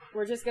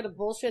We're just gonna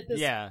bullshit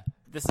this. Yeah,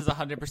 this is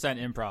 100%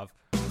 improv.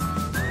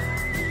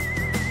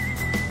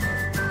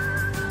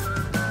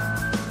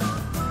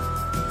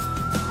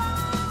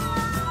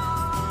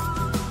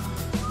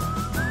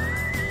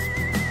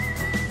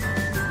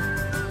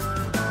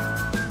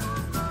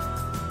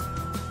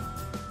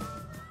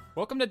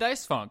 Welcome to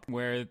Dice Funk,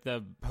 where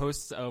the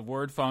hosts of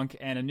Word Funk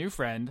and a new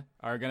friend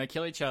are going to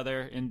kill each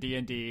other in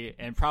D&D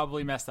and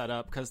probably mess that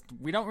up because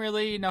we don't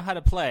really know how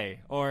to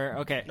play. Or,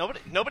 okay.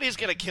 Nobody's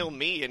going to kill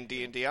me in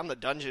D&D. I'm the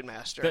dungeon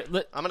master.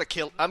 I'm going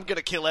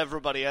to kill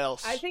everybody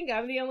else. I think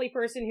I'm the only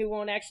person who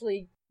won't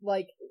actually,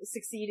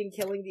 succeed in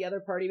killing the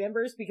other party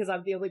members because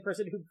I'm the only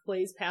person who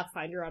plays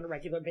Pathfinder on a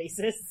regular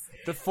basis.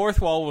 The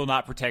fourth wall will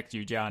not protect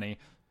you, Johnny.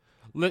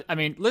 I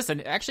mean, listen,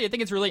 actually, I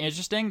think it's really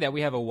interesting that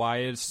we have a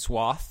wide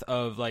swath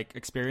of,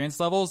 experience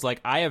levels.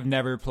 I have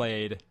never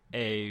played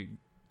a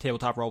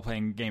tabletop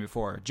role-playing game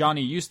before.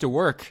 Johnny used to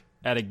work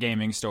at a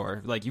gaming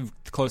store. You've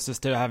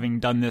closest to having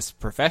done this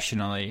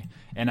professionally.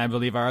 And I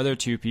believe our other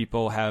two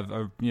people have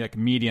a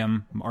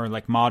medium or,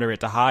 moderate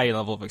to high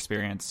level of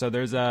experience. So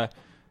there's a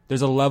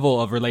level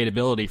of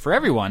relatability for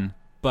everyone.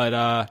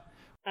 But,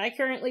 I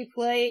currently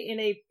play in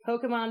a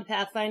Pokemon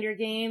Pathfinder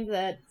game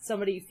that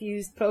somebody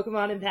fused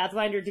Pokemon and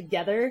Pathfinder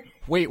together.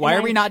 Wait, why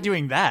are we not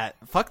doing that?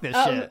 Fuck this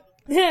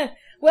shit.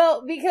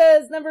 Well,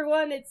 because number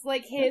one, it's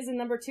his, and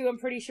number two, I'm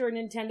pretty sure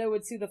Nintendo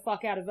would sue the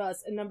fuck out of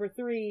us, and number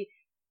three,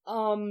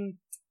 I'm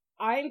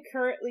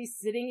currently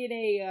sitting in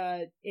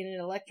an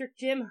electric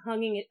gym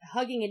hugging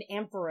an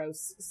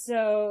Ampharos,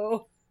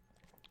 so...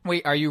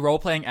 Wait, are you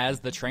role-playing as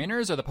the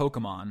trainers or the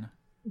Pokemon?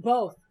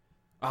 Both.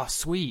 Oh,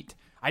 sweet.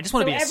 I just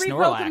want to be a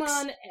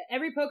Snorlax.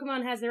 Every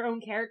Pokemon has their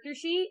own character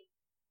sheet,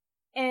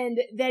 and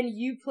then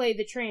you play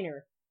the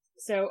trainer.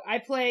 So I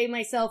play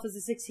myself as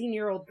a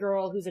 16-year-old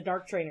girl who's a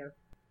dark trainer.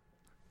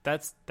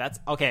 That's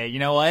okay. You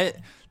know what?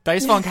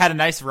 Dice Funk had a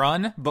nice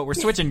run, but we're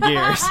switching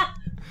gears.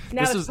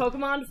 Now it's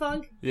Pokemon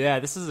Funk? Yeah,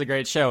 this is a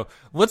great show.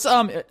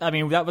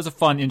 That was a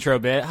fun intro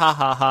bit. Ha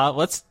ha ha.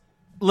 Let's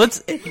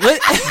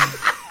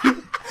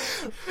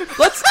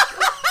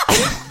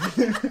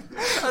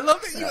I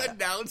love that you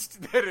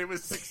announced that it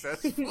was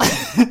successful.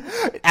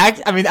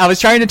 I was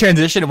trying to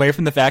transition away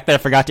from the fact that I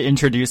forgot to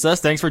introduce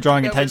us. Thanks for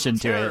drawing attention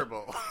to it.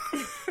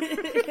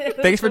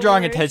 Thanks for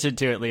drawing attention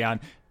to it, Leon.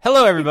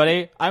 Hello,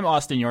 everybody. I'm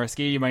Austin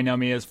Yorsky. You might know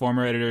me as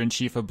former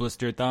editor-in-chief of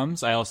Blistered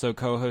Thumbs. I also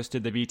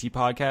co-hosted the BT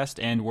podcast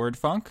and Word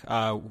Funk.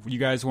 You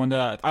guys want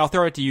to... I'll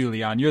throw it to you,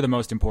 Leon. You're the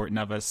most important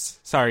of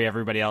us. Sorry,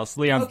 everybody else.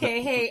 Leon's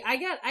okay, hey, I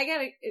got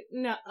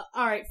no,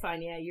 all right,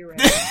 fine, yeah, you're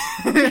right.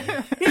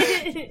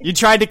 You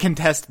tried to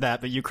contest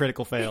that, but you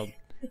critical failed.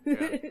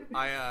 Yeah.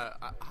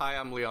 Hi,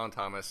 I'm Leon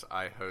Thomas.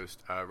 I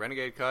host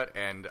Renegade Cut,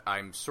 and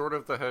I'm sort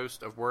of the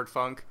host of Word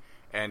Funk,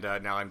 and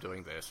now I'm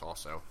doing this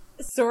also.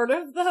 Sort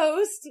of the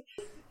host?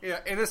 Yeah,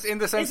 in the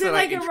sense is it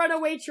that a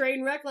runaway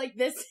train wreck like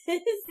this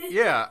is?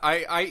 Yeah,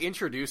 I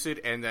introduce it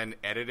and then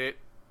edit it,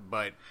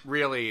 but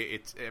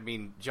really,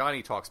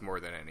 Johnny talks more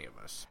than any of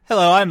us.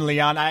 Hello, I'm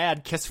Leon. I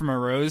add Kiss from a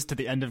Rose to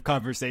the end of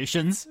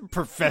conversations,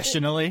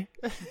 professionally.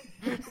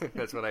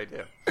 That's what I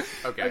do.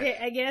 Okay,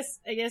 I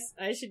guess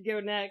I should go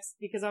next,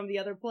 because I'm the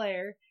other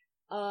player.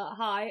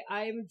 Hi,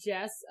 I'm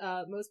Jess.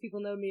 Most people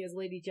know me as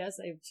Lady Jess.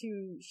 I have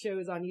 2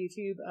 shows on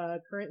YouTube,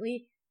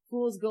 currently.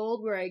 Fool's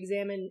Gold, where I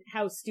examine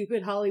how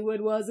stupid Hollywood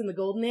was in the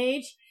Golden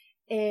Age,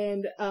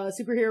 and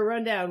Superhero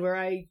Rundown, where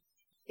I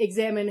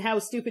examine how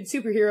stupid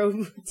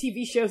superhero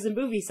TV shows and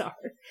movies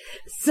are.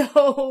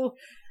 So,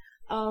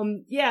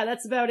 yeah,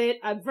 that's about it.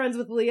 I'm friends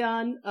with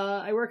Leon.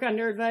 I work on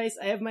Nerdvice.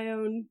 I have my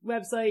own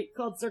website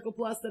called Circle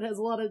Plus that has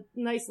a lot of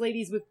nice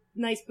ladies with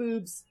nice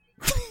boobs.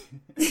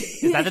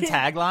 Is that the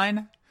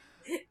tagline?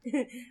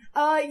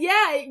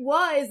 Yeah, it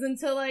was,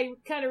 until I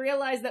kind of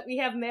realized that we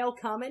have male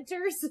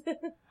commenters.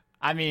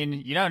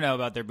 You don't know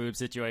about their boob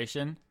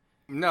situation.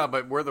 No,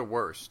 but we're the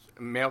worst.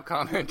 Male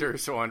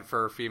commenters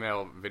for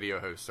female video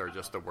hosts are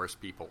just the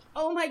worst people.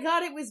 Oh my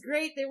god, it was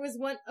great. There was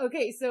one.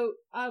 Okay, so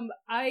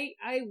I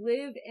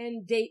live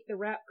and date the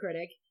rap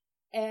critic,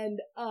 and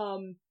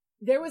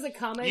there was a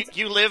comment.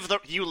 You live the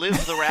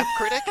rap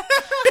critic?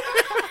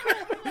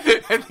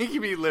 I think you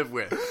mean live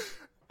with.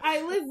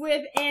 I live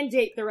with and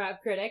date the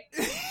rap critic.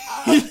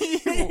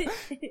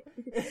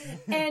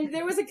 And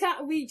there was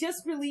we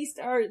just released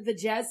the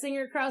Jazz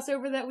Singer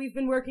crossover that we've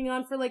been working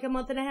on for a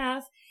month and a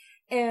half.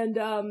 And,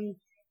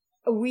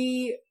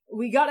 we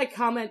got a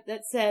comment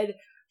that said,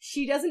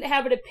 she doesn't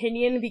have an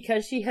opinion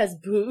because she has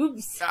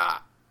boobs.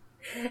 Ah.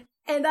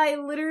 And I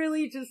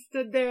literally just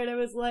stood there and I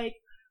was like,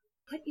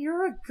 but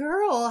you're a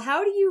girl.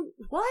 How do you,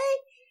 what?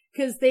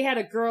 Because they had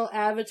a girl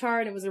avatar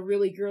and it was a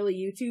really girly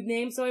YouTube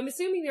name. So I'm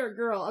assuming they're a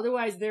girl.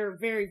 Otherwise, they're a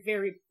very,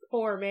 very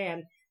poor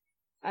man.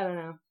 I don't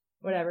know.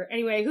 Whatever.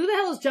 Anyway, who the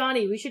hell is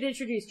Johnny? We should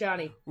introduce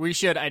Johnny. We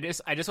should. I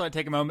just want to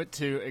take a moment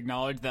to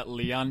acknowledge that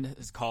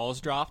Leon's calls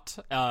dropped.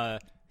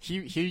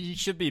 He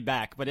should be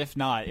back, but if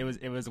not,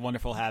 it was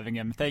wonderful having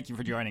him. Thank you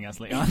for joining us,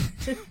 Leon.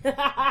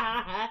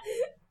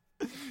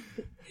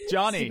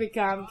 Johnny. Stupid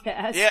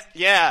Comcast.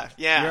 Yeah.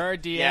 You're our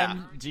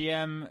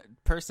GM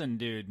person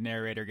dude,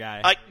 narrator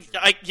guy.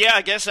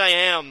 I guess I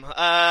am.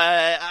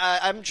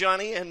 I'm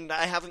Johnny, and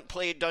I haven't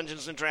played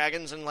Dungeons &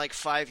 Dragons in like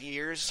 5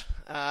 years.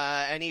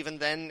 And even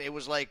then, it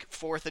was like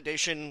 4th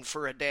edition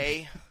for a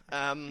day.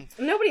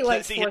 Nobody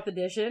likes 4th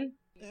edition.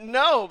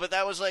 No, but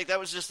that was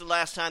just the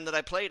last time that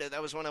I played it.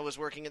 That was when I was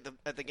working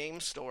at the game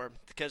store,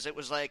 because it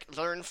was like,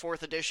 learn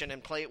 4th edition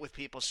and play it with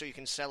people so you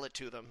can sell it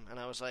to them. And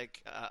I was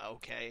like,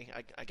 okay,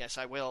 I guess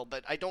I will.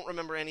 But I don't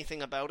remember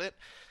anything about it.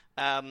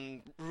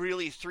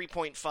 Really,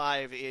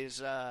 3.5 is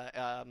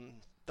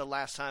the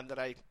last time that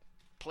I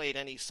played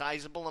any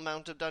sizable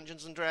amount of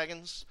Dungeons &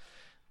 Dragons.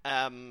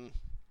 Yeah,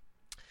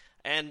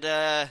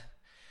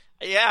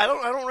 I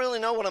don't really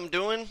know what I'm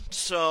doing.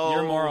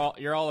 So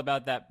you're all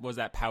about that. Was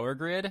that Power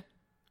Grid?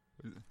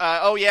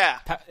 Oh yeah,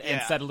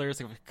 and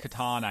Settlers of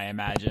Catan, I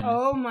imagine.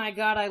 Oh my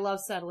god, I love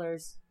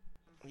Settlers.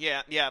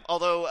 Yeah.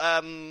 Although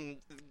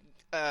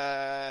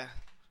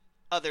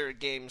other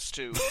games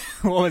too.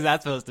 What was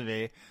that supposed to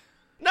be?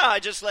 No, I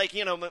just like,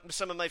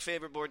 some of my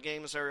favorite board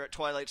games are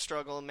Twilight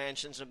Struggle and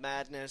Mansions of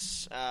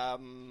Madness.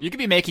 You could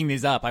be making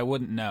these up. I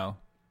wouldn't know.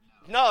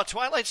 No,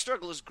 Twilight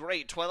Struggle is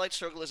great. Twilight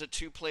Struggle is a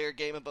 2-player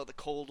game about the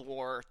Cold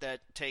War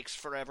that takes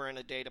forever and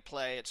a day to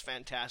play. It's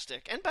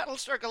fantastic. And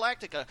Battlestar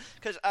Galactica,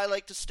 because I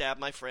like to stab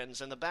my friends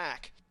in the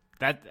back.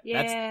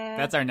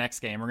 That's our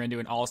next game. We're going to do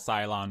an all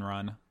Cylon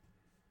run.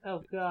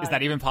 Oh, God. Is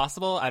that even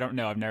possible? I don't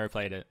know. I've never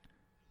played it.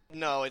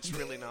 No, it's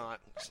really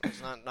not.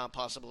 It's not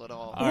possible at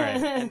all. All right.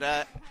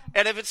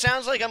 And if it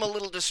sounds like I'm a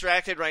little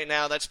distracted right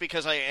now, that's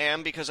because I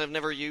am, because I've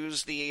never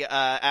used the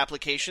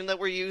application that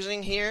we're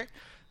using here.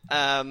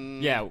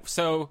 Yeah,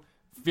 so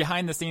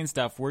behind the scenes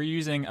stuff, we're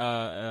using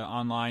an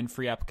online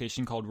free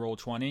application called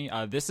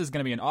Roll20. This is going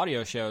to be an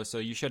audio show, so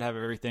you should have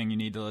everything you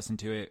need to listen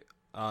to it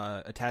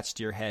attached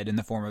to your head in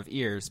the form of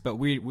ears. But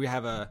we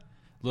have a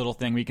little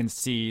thing we can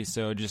see,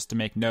 so just to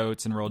make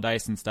notes and roll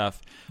dice and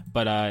stuff.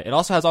 But it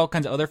also has all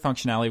kinds of other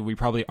functionality we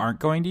probably aren't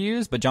going to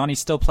use, but Johnny's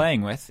still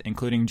playing with,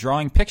 including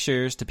drawing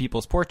pictures to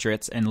people's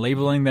portraits and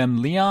labeling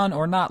them Leon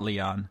or not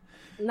Leon.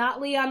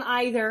 Not Leon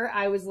either.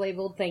 I was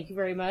labeled. Thank you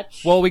very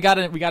much. Well, we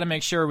gotta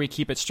make sure we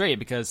keep it straight,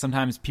 because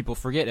sometimes people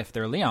forget if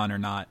they're Leon or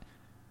not,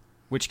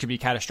 which could be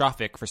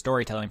catastrophic for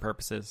storytelling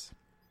purposes.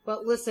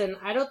 But listen,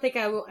 I don't think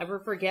I will ever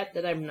forget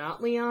that I'm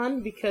not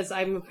Leon, because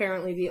I'm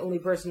apparently the only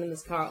person in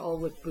this call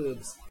with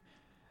boobs.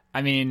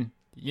 I mean,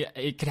 yeah,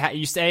 it could.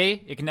 You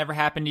say it can never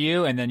happen to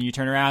you, and then you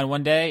turn around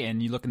one day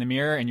and you look in the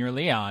mirror and you're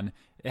Leon.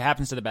 It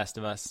happens to the best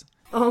of us.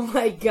 Oh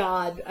my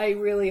god! I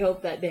really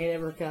hope that day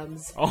never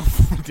comes. Oh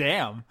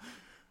damn!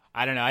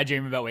 I don't know. I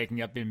dream about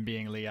waking up and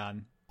being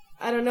Leon.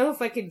 I don't know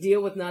if I could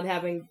deal with not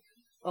having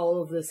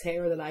all of this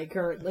hair that I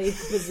currently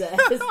possess.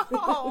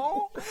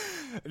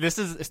 This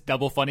is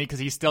double funny because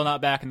he's still not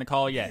back in the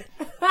call yet.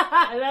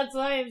 That's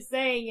why I'm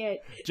saying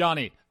it.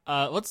 Johnny,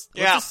 let's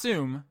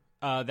assume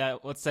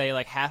that, let's say,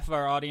 like half of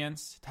our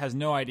audience has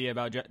no idea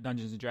about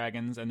Dungeons &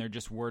 Dragons and they're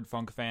just Word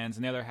Funk fans,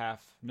 and the other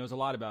half knows a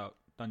lot about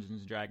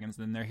Dungeons & Dragons,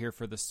 and they're here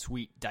for the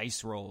sweet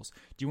dice rolls.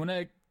 Do you want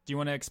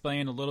to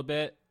explain a little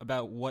bit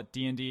about what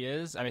D&D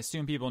is? I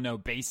assume people know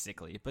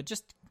basically, but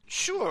just...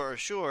 Sure.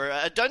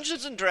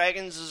 Dungeons &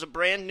 Dragons is a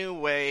brand new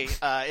way.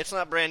 It's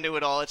not brand new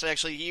at all. It's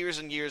actually years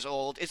and years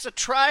old. It's a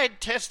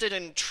tried, tested,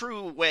 and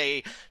true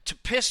way to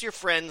piss your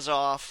friends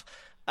off,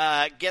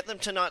 get them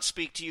to not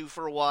speak to you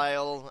for a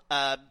while,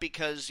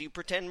 because you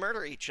pretend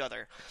murder each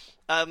other.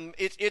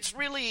 It's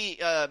really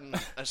a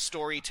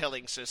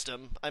storytelling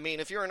system. I mean,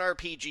 if you're an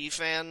RPG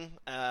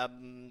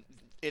fan,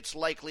 it's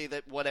likely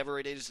that whatever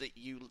it is that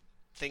you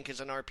think is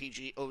an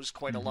RPG owes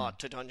quite a lot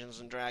to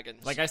Dungeons &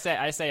 Dragons. Like I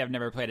say I've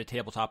never played a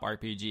tabletop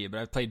RPG, but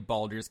I've played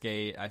Baldur's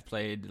Gate, I've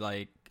played,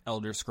 like,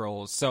 Elder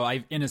Scrolls, so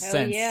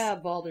yeah,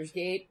 Baldur's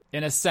Gate.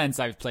 In a sense,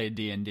 I've played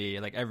D&D.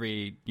 Like,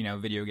 every,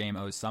 video game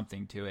owes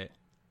something to it.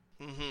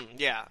 Mm-hmm,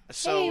 yeah.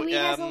 So, hey, we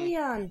have a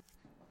Leon.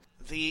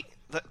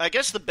 I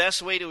guess the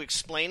best way to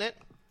explain it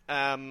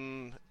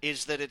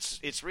is that it's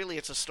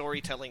a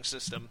storytelling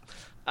system.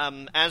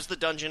 As the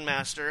dungeon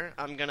master,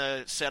 I'm going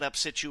to set up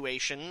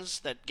situations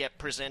that get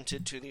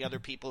presented to the other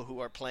people who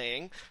are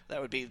playing.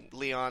 That would be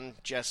Leon,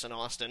 Jess, and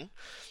Austin.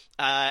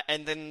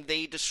 And then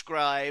they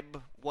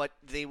describe what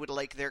they would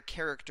like their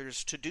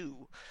characters to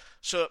do.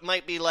 So it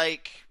might be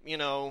like, you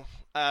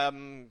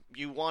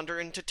wander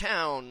into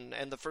town,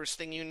 and the first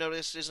thing you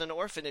notice is an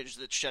orphanage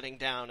that's shutting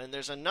down, and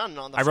there's a nun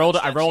on the I rolled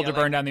to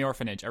burn down the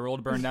orphanage.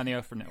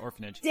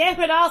 Orphanage.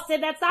 Damn it,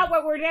 Austin, that's not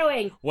what we're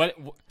doing. What?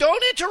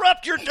 Don't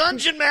interrupt your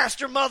dungeon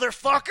master,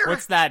 motherfucker!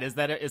 What's that? Is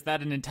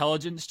that an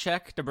intelligence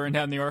check to burn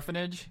down the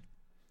orphanage?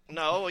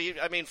 No,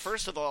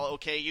 first of all,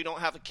 okay, you don't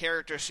have a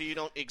character, so you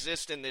don't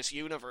exist in this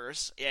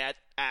universe yet,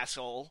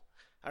 asshole.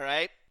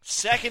 Alright?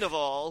 Second of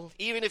all,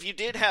 even if you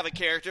did have a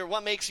character,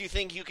 what makes you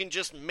think you can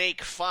just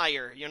make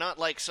fire? You're not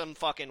like some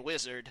fucking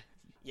wizard.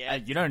 Yeah.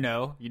 You don't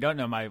know. You don't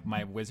know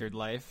my wizard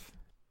life.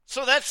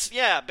 So that's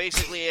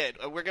basically it.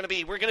 We're gonna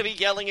be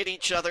yelling at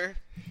each other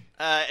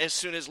as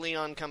soon as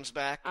Leon comes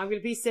back. I'm gonna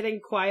be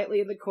sitting quietly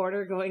in the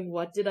corner going,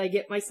 what did I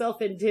get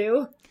myself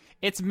into?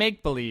 It's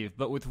make-believe,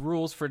 but with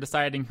rules for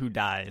deciding who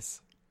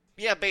dies.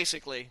 Yeah,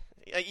 basically.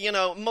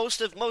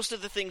 most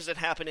of the things that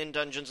happen in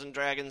Dungeons and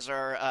Dragons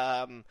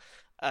are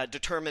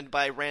determined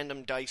by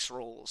random dice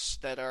rolls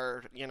that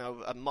are,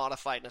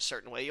 modified in a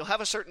certain way. You'll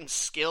have a certain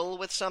skill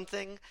with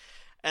something,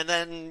 and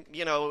then,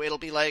 it'll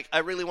be like, I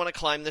really want to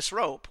climb this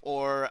rope,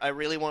 or I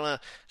really want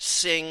to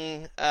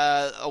sing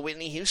a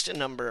Whitney Houston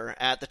number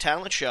at the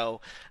talent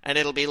show, and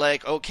it'll be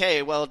like,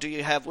 okay, well, do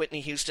you have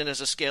Whitney Houston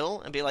as a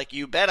skill? And be like,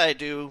 you bet I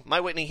do. My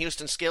Whitney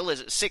Houston skill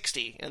is at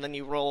 60, and then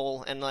you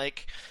roll, and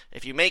like,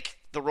 if you make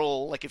the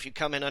roll, like if you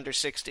come in under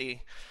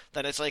 60,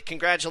 then it's like,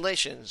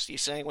 congratulations, you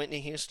sang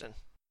Whitney Houston.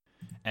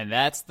 And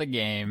that's the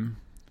game.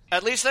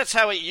 At least that's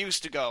how it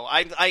used to go.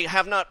 I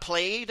have not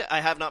played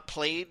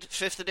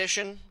 5th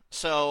edition,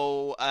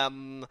 so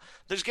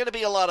there's going to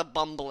be a lot of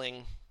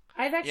bumbling.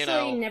 I've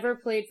actually never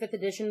played 5th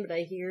edition, but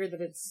I hear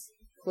that it's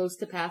close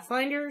to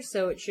Pathfinder,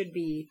 so it should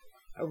be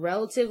a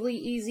relatively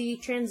easy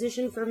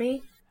transition for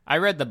me. I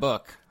read the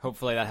book.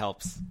 Hopefully that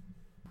helps.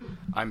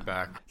 I'm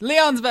back.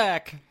 Leon's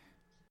back!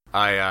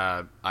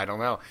 I don't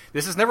know.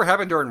 This has never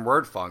happened during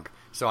Word Funk,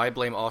 so I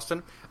blame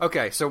Austin.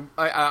 Okay, so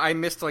I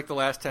missed like the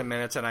last 10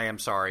 minutes, and I am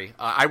sorry.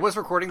 I was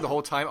recording the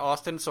whole time,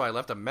 Austin, so I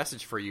left a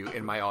message for you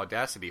in my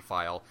Audacity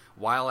file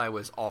while I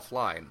was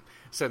offline.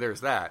 So there's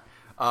that.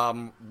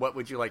 What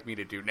would you like me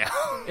to do now?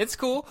 It's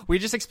cool. We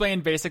just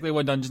explained basically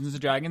what Dungeons &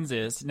 Dragons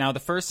is. Now the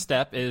first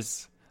step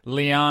is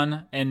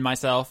Leon and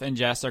myself and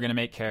Jess are going to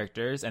make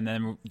characters, and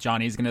then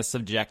Johnny's going to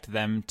subject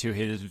them to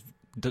his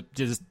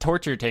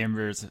torture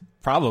chambers,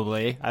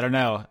 probably. I don't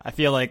know. I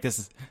feel like this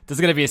is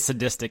going to be a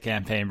sadistic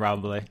campaign,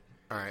 probably.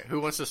 All right, who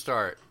wants to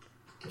start?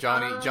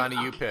 Johnny,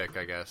 you pick,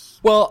 I guess.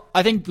 Well,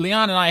 I think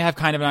Leon and I have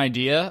kind of an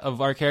idea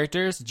of our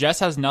characters. Jess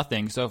has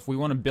nothing, so if we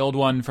want to build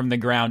one from the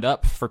ground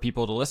up for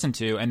people to listen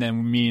to, and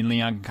then me and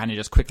Leon can kind of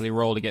just quickly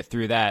roll to get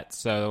through that.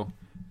 So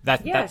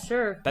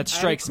sure. That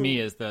strikes me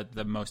as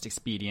the most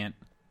expedient.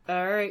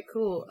 All right,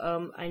 cool.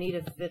 I need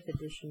a 5th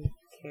edition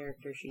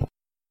character sheet.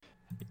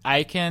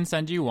 I can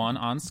send you one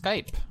on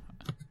Skype.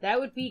 That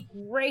would be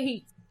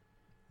great.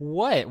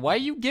 What? Why are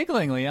you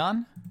giggling,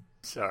 Leon?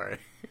 Sorry.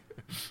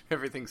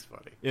 Everything's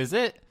funny. Is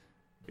it?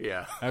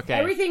 Yeah. Okay.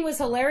 Everything was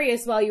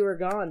hilarious while you were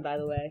gone, by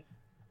the way.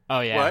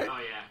 Oh, yeah. What? Oh,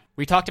 yeah.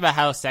 We talked about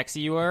how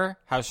sexy you were,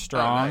 how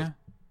strong. Oh, nice.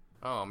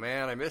 Oh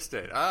man, I missed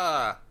it.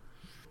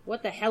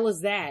 What the hell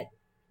is that?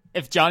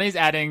 If Johnny's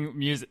adding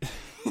music...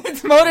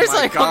 It's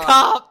Motorcycle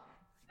Cop!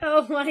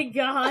 Oh my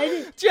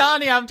god.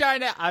 Johnny, I'm...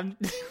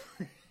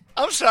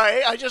 I'm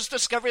sorry, I just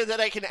discovered that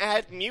I can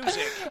add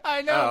music.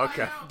 I know. Oh,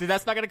 okay. Dude,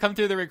 that's not going to come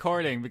through the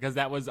recording because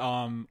that was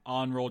on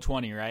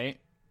Roll20, right?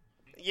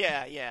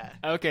 Yeah.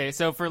 Okay,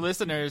 so for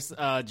listeners,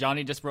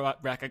 Johnny just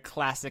brought back a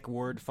classic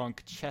word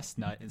funk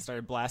chestnut and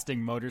started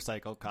blasting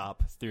Motorcycle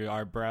Cop through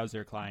our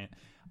browser client.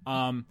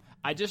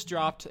 I just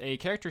dropped a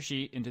character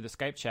sheet into the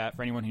Skype chat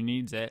for anyone who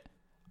needs it.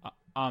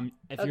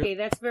 Okay,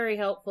 that's very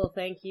helpful,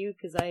 thank you,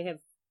 because I have...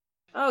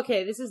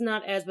 Okay, this is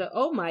not as bad.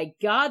 Oh my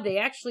god, they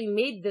actually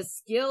made the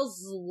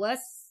skills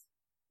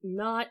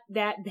not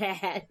that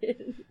bad.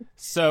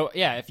 So,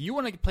 yeah, if you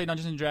want to play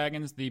Dungeons &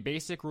 Dragons, the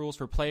basic rules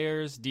for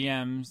players,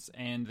 DMs,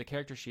 and the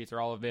character sheets are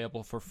all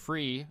available for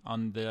free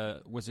on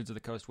the Wizards of the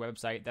Coast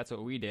website. That's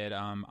what we did.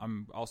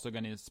 I'm also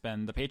going to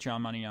spend the Patreon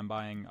money on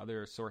buying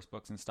other source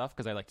books and stuff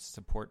because I like to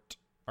support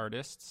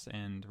artists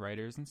and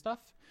writers and stuff.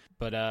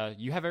 But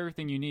you have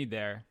everything you need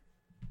there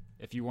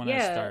if you want to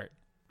start.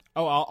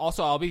 Oh,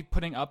 I'll be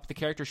putting up the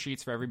character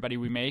sheets for everybody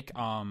we make.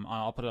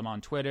 I'll put them on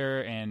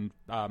Twitter and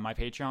my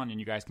Patreon, and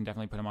you guys can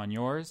definitely put them on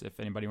yours if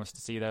anybody wants to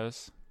see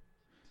those.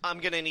 I'm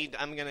gonna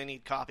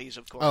need copies,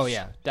 of course. Oh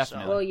yeah,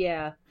 definitely. Well,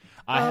 yeah.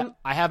 I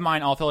have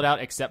mine all filled out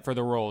except for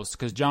the rolls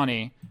because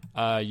Johnny,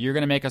 you're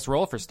gonna make us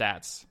roll for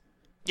stats.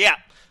 Yeah,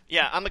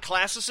 I'm a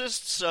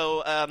classicist,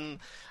 so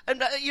and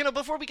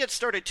before we get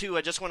started too,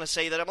 I just want to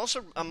say that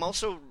I'm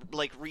also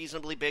like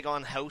reasonably big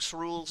on house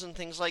rules and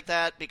things like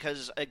that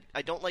because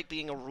I don't like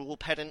being a rule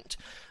pedant.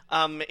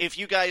 If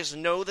you guys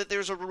know that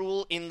there's a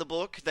rule in the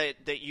book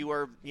that you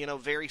are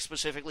very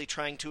specifically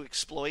trying to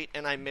exploit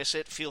and I miss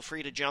it, feel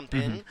free to jump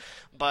in.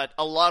 But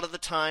a lot of the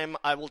time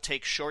I will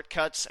take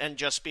shortcuts and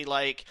just be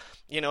like,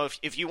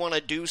 if you want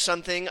to do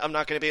something, I'm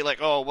not going to be like,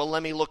 oh well,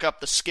 let me look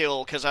up the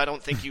skill because I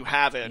don't think you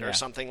have it or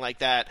something like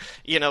that.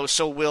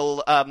 So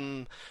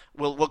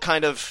we'll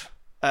kind of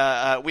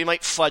we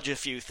might fudge a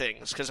few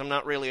things because I'm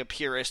not really a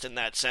purist in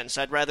that sense.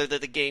 I'd rather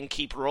that the game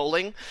keep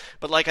rolling.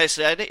 But like I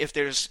said, if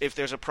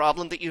there's a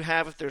problem that you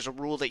have, if there's a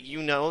rule that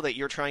that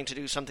you're trying to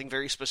do something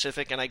very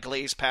specific and I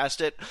glaze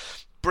past it,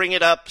 bring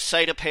it up,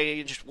 cite a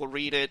page, we'll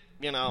read it.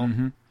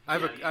 I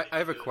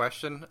have a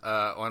question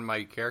on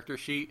my character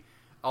sheet.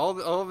 All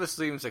of this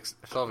seems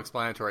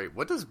self-explanatory.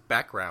 What does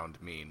background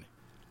mean?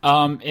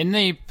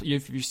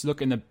 If you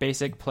look in the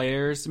basic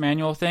player's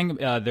manual thing,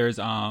 there's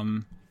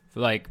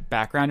like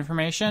background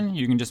information.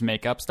 You can just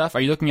make up stuff. Are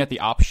you looking at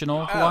the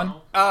optional one?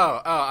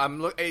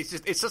 It's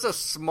just a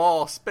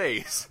small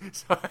space,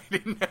 so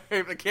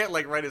I can't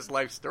like write his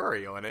life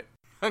story on it.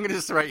 I'm gonna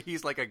just write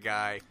he's like a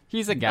guy.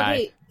 He's a guy.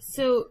 Okay,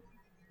 so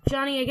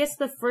Johnny, I guess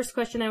the first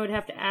question I would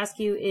have to ask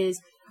you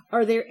is: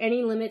 are there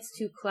any limits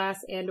to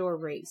class and/or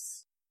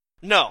race?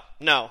 No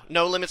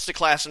limits to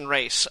class and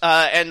race.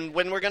 And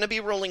when we're going to be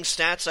rolling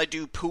stats, I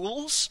do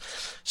pools.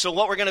 So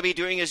what we're going to be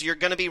doing is you're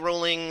going to be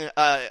rolling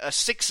a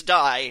 6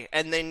 die,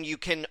 and then you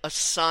can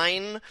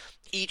assign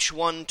each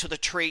one to the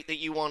trait that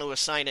you want to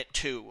assign it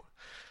to.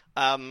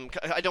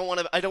 I don't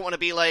want to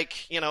be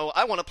like,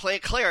 I want to play a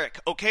cleric.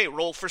 Okay,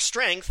 roll for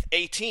strength,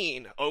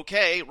 18.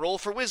 Okay, roll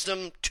for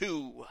wisdom,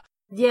 2.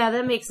 Yeah,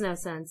 that makes no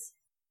sense.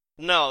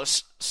 No,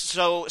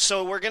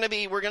 so we're gonna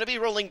be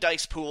rolling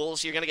dice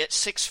pools. You're gonna get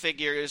 6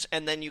 figures,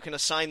 and then you can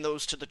assign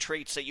those to the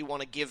traits that you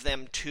want to give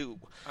them to.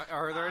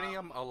 Are there any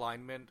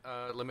alignment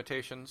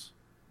limitations?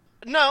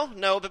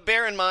 No, but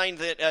bear in mind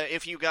that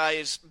if you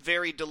guys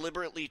very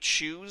deliberately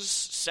choose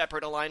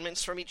separate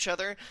alignments from each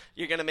other,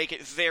 you're gonna make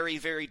it very,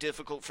 very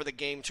difficult for the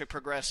game to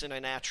progress in a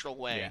natural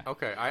way. Yeah.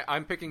 Okay,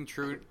 I'm picking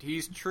true.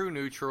 He's true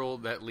neutral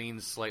that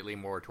leans slightly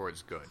more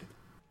towards good.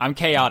 I'm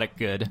chaotic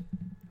good.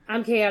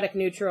 I'm chaotic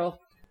neutral.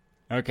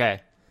 Okay.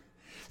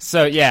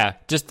 So yeah,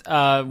 just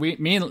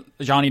me and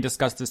Johnny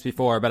discussed this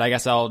before, but I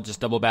guess I'll just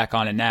double back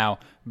on it now.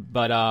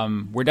 But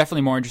we're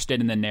definitely more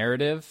interested in the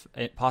narrative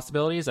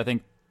possibilities. I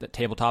think that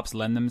tabletops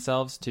lend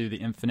themselves to the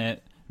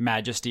infinite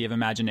majesty of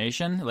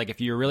imagination. Like if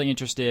you're really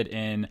interested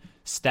in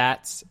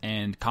stats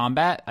and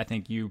combat, I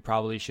think you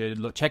probably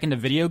should check into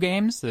video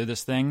games. They're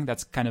this thing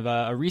that's kind of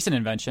a recent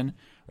invention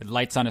with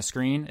lights on a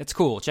screen. It's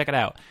cool. Check it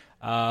out.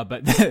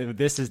 But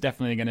this is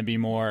definitely going to be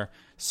more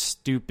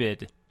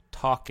stupid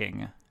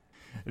talking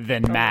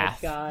than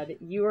math. Oh my god,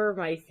 you are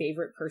my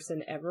favorite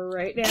person ever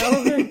right now.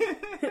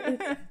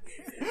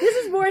 This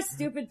is more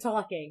stupid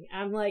talking.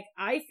 I'm like,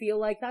 I feel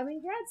like I'm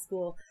in grad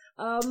school.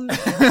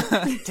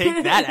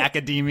 Take that,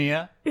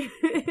 academia.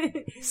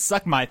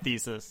 Suck my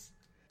thesis.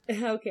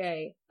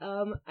 Okay.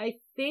 I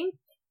think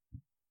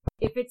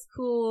if it's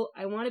cool,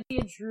 I want to be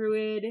a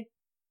druid.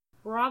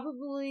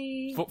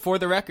 Probably. For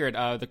the record,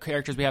 the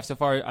characters we have so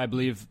far, I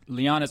believe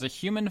Leon is a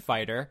human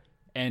fighter,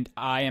 and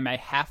I am a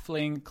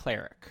halfling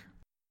cleric.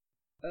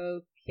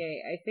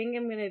 Okay, I think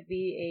I'm gonna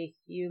be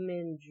a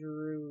human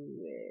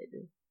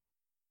druid.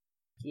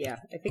 Yeah,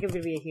 I think I'm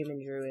gonna be a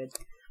human druid.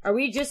 Are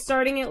we just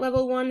starting at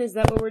level 1? Is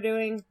that what we're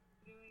doing?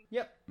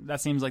 Yep.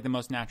 That seems like the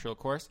most natural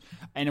course.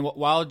 And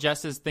while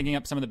Jess is thinking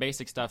up some of the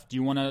basic stuff, do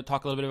you want to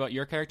talk a little bit about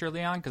your character,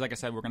 Leon? Because like I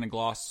said, we're going to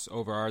gloss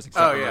over ours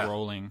except for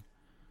rolling.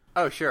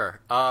 Oh, sure.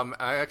 I'm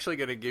actually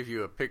going to give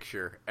you a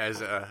picture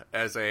as a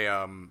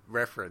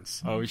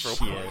reference. Oh,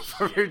 shit.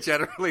 For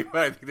generally what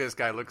I think this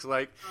guy looks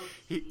like.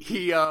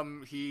 He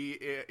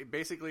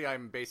basically,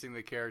 I'm basing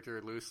the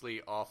character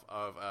loosely off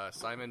of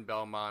Simon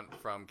Belmont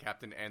from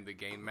Captain and the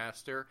Game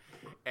Master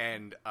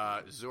and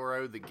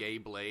Zorro the Gay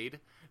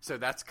Blade. So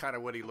that's kind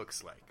of what he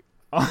looks like.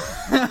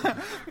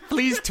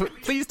 Please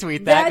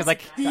tweet that.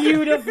 That's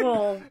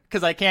beautiful.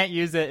 Because I can't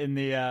use it in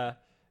the...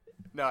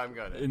 No, I'm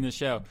good. In the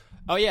show.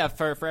 Oh yeah,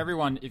 for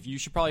everyone, if you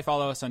should probably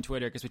follow us on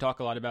Twitter because we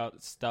talk a lot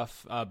about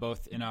stuff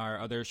both in our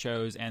other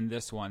shows and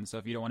this one. So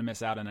if you don't want to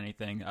miss out on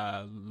anything,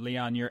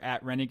 Leon, you're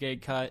at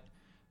Renegade Cut.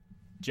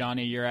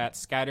 Johnny, you're at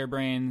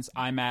Scatterbrains.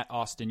 I'm at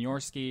Austin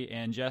Yorsky.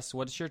 And Jess,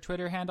 what's your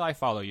Twitter handle? I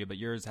follow you, but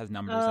yours has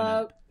numbers in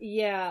it.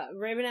 Yeah,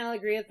 Raven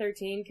Allegria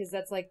 13 because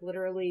that's like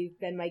literally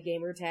been my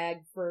gamer tag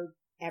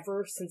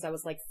forever since I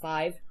was like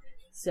 5.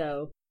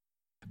 So.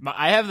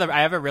 I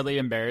have a really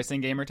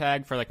embarrassing gamer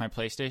tag for like my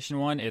PlayStation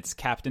 1. It's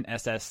Captain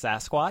SS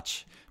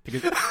Sasquatch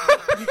because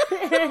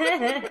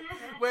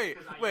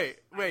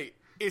wait.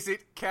 Is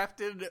it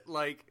Captain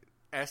like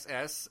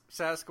SS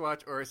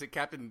Sasquatch or is it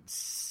Captain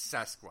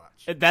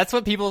Sasquatch? That's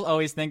what people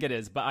always think it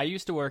is. But I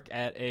used to work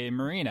at a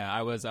marina.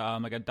 I was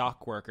like a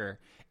dock worker,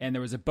 and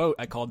there was a boat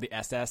I called the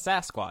SS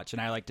Sasquatch,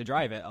 and I like to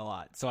drive it a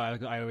lot. So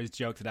I always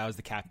joked that I was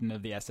the captain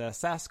of the SS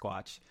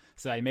Sasquatch.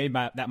 So I made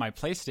that my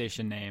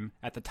PlayStation name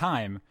at the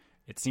time.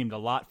 It seemed a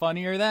lot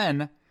funnier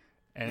then.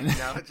 And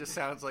now it just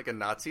sounds like a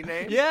Nazi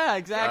name? Yeah,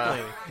 exactly.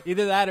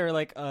 Either that or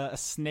like a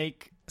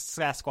snake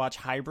Sasquatch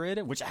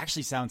hybrid, which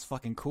actually sounds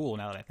fucking cool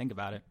now that I think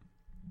about it.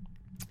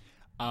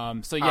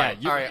 So yeah.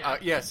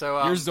 You're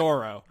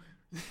Zorro.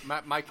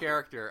 My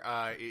character,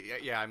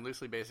 I'm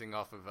loosely basing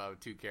off of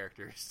 2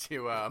 characters.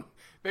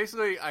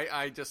 Basically,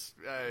 I just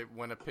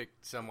want to pick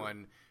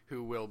someone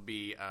who will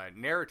be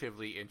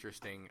narratively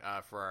interesting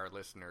for our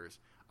listeners.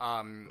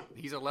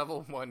 He's a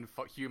level 1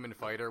 human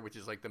fighter, which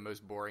is like the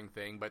most boring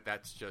thing, but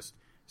that's just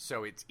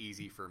so it's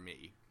easy for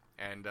me.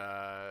 And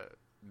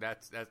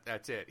that's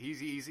it.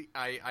 He's easy.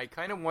 I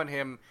kind of want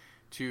him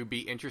to be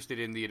interested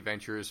in the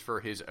adventures for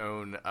his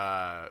own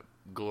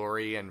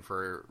glory and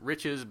for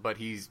riches, but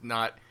he's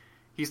not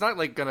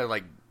like gonna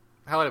like,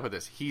 how would I put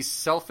this? He's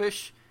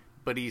selfish,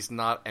 but he's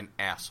not an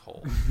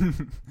asshole.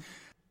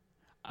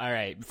 All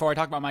right. Before I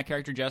talk about my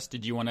character, Jess,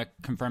 did you want to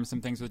confirm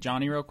some things with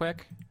Johnny real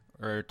quick?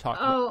 Or talk?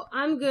 Oh,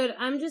 I'm good.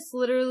 I'm just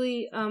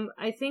literally,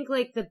 I think,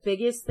 like, the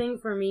biggest thing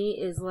for me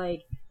is,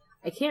 like,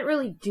 I can't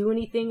really do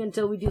anything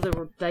until we do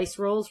the dice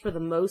rolls for the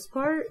most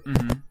part.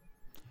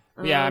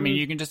 Mm-hmm. Yeah, I mean,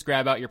 you can just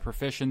grab out your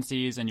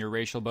proficiencies and your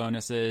racial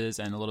bonuses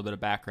and a little bit of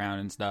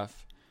background and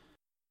stuff.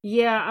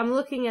 Yeah, I'm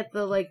looking at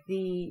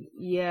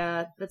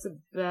that's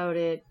about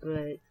it,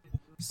 but...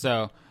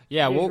 So,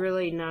 Yeah, There's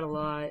really not a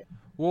lot.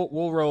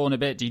 We'll roll in a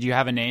bit. Did you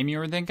have a name you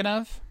were thinking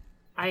of?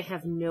 I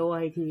have no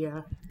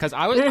idea. Because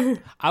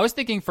I was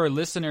thinking for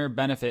listener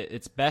benefit,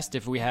 it's best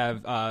if we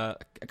have a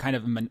kind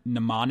of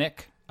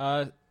mnemonic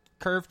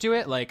curve to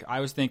it. Like I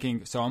was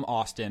thinking, so I'm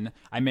Austin.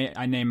 I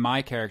name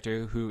my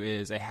character, who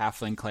is a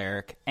halfling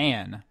cleric,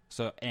 Anne.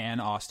 So Anne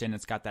Austin.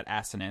 It's got that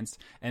assonance.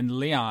 And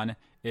Leon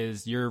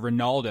is your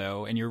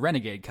Rinaldo and your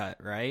renegade cut,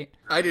 right?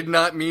 I did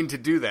not mean to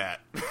do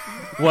that.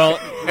 Well,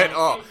 at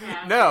all.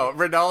 No,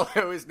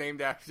 Rinaldo is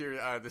named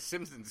after the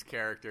Simpsons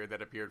character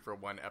that appeared for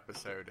one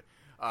episode.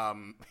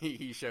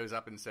 He shows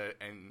up and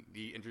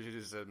he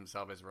introduces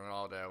himself as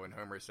Rinaldo, and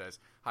Homer says,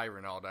 "Hi,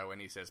 Rinaldo," and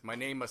he says, "My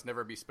name must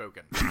never be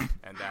spoken,"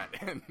 and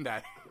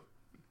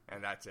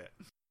that's it.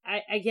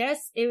 I guess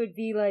it would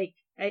be like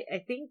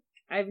I think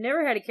I've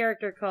never had a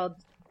character called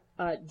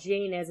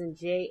Jayne, as in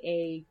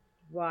Jayne.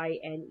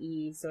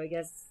 So I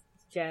guess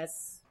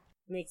Jess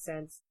makes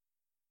sense.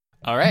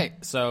 All right.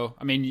 So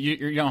I mean,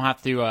 you don't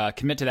have to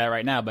commit to that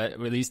right now, but at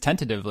least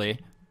tentatively,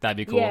 that'd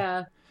be cool.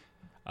 Yeah.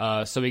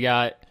 So we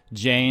got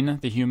Jayne,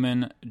 the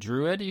human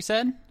druid, you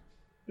said?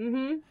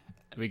 Mm-hmm.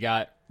 We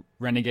got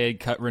renegade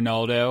cut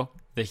Rinaldo,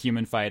 the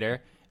human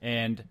fighter,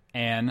 and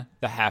Anne,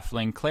 the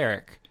halfling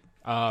cleric.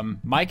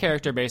 My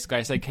character, basically,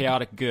 I said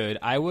chaotic good.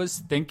 I was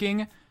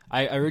thinking,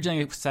 I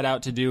originally set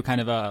out to do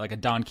kind of a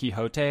Don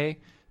Quixote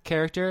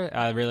character.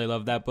 I really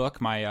love that book.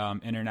 My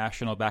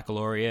international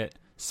baccalaureate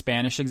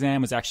Spanish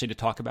exam was actually to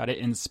talk about it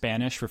in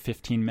Spanish for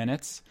 15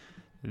 minutes.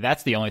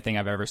 That's the only thing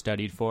I've ever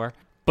studied for.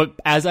 But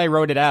as I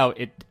wrote it out,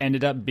 it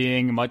ended up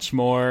being much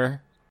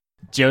more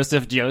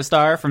Joseph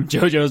Joestar from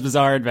JoJo's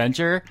Bizarre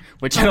Adventure,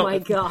 which my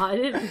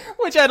god,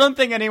 which I don't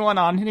think anyone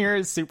on here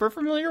is super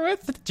familiar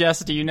with. Jess,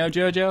 do you know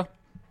JoJo?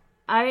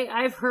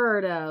 I've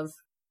heard of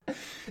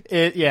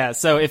it. Yeah.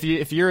 So if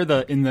you're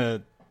in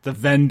the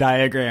Venn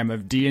diagram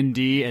of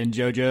D&D and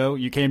JoJo,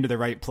 you came to the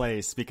right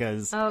place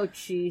because. Oh,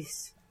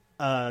 jeez.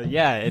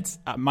 Yeah, it's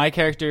my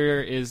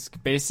character is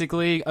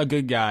basically a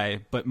good guy,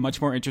 but much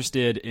more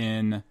interested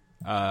in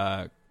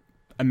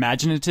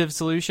imaginative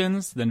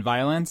solutions than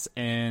violence,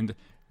 and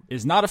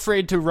is not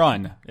afraid to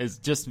run. Is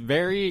just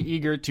very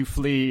eager to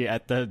flee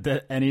at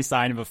the any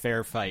sign of a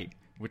fair fight,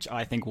 which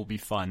I think will be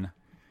fun.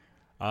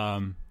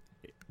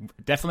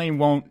 Definitely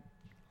won't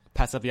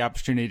pass up the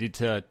opportunity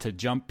to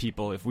jump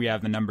people if we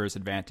have the numbers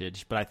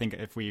advantage. But I think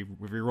if we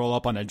roll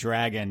up on a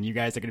dragon, you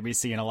guys are going to be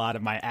seeing a lot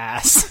of my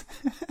ass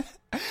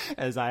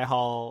as I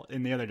haul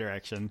in the other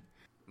direction.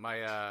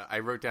 I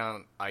wrote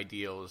down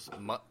ideals.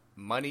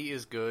 Money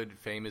is good,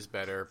 fame is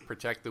better.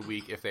 Protect the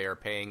weak if they are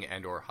paying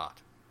and or hot.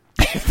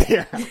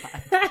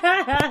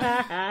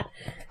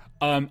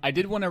 I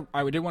did want to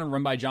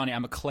run by Johnny.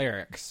 I'm a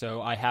cleric,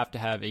 so I have to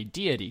have a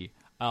deity.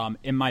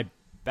 In my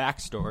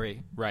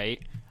backstory, right,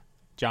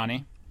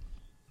 Johnny?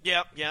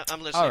 Yeah,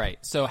 I'm listening. All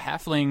right, so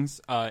halflings,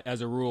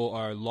 as a rule,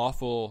 are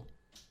lawful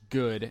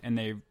good, and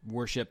they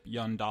worship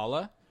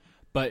Yondala.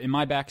 But in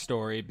my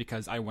backstory,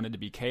 because I wanted to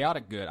be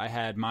chaotic good, I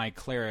had my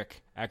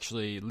cleric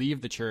actually leave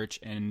the church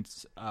and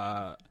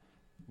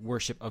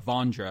worship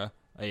Avandra,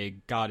 a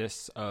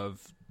goddess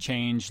of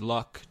change,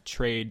 luck,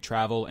 trade,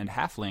 travel, and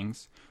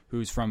halflings,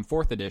 who's from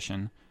 4th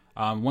edition.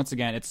 Once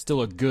again, it's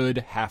still a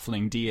good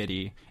halfling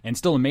deity, and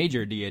still a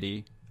major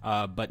deity,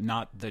 but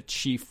not the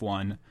chief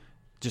one.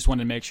 Just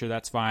wanted to make sure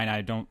that's fine.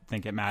 I don't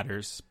think it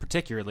matters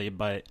particularly,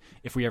 but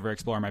if we ever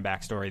explore my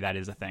backstory, that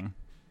is a thing.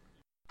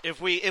 If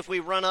we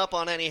run up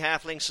on any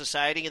halfling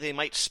society, they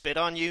might spit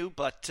on you,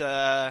 but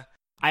I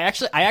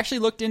actually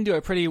looked into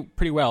it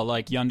pretty well.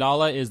 Like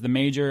Yondala is the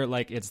major,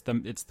 like it's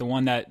the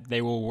one that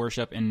they will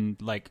worship in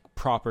like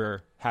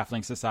proper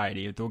halfling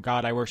society. The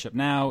god I worship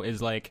now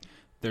is like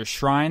there's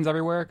shrines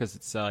everywhere because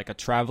it's like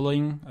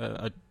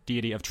a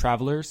deity of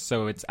travelers.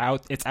 So it's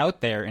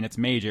out there and it's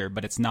major,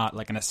 but it's not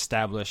like an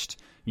established,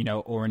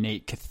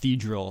 ornate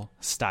cathedral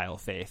style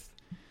faith.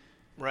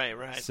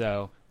 Right.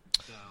 So.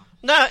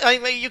 No,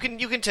 you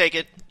can take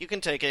it. You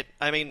can take it.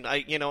 I mean,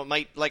 it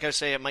might, like I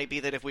say, it might be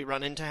that if we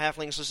run into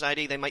halfling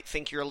society, they might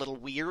think you're a little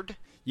weird.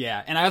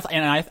 Yeah, and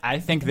I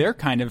think they're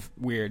kind of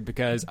weird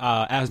because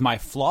as my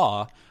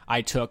flaw,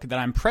 I took that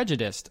I'm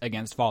prejudiced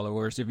against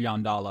followers of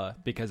Yondala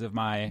because of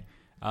my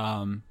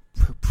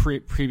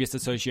previous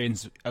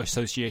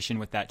association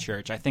with that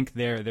church. I think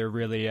they're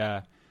really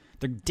they're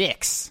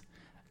dicks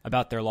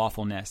about their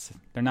lawfulness.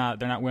 They're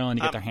not willing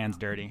to get their hands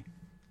dirty.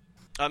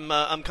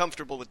 I'm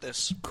comfortable with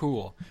this.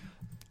 Cool.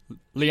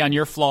 Leon,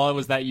 your flaw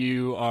was that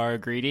you are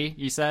greedy,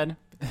 you said?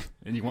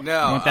 And you want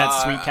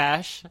that sweet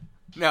cash?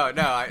 No,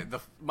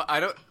 I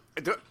don't.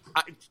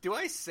 Do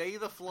I say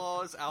the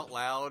flaws out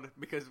loud?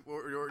 Because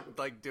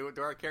do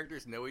our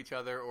characters know each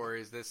other, or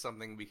is this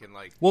something we can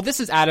like? Well, this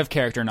is out of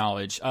character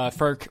knowledge.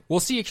 We'll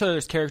see each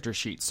other's character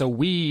sheets, so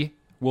we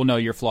will know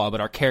your flaw,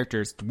 but our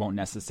characters won't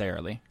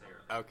necessarily.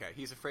 Okay,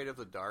 he's afraid of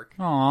the dark.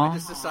 Aww. I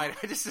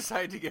just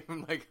decided to give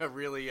him like a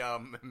really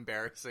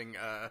embarrassing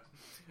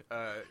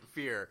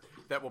fear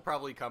that will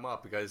probably come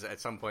up because at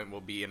some point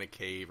we'll be in a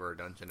cave or a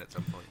dungeon at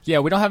some point. Yeah,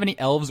 we don't have any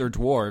elves or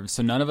dwarves,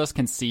 so none of us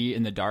can see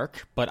in the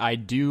dark. But I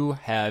do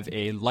have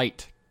a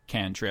light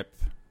cantrip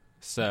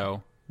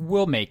So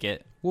we'll make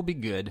it. We'll be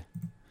good.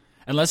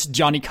 Unless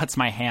Johnny cuts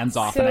my hands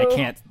off and I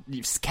can't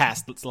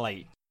cast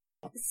light.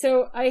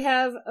 So I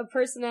have a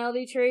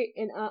personality trait,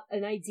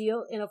 an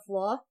ideal, and a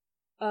flaw.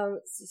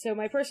 So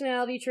my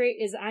personality trait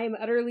is I am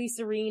utterly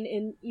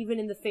serene even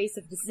in the face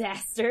of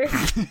disaster.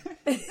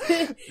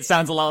 It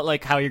sounds a lot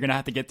like how you're gonna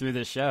have to get through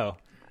this show.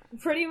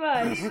 Pretty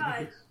much.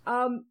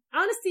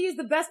 Honesty is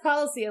the best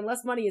policy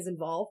unless money is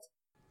involved.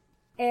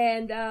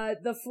 And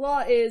the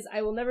flaw is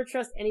I will never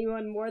trust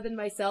anyone more than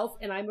myself,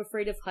 and I'm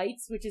afraid of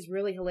heights, which is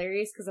really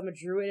hilarious because I'm a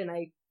druid and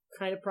I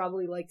kind of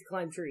probably like to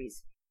climb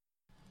trees.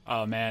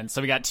 Oh man,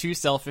 so we got 2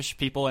 selfish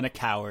people and a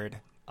coward.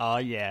 Oh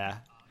yeah.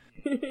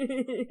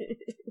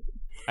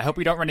 I hope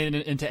we don't run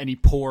into any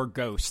poor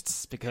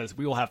ghosts, because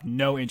we will have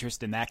no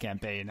interest in that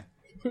campaign.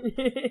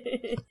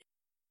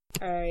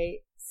 Alright,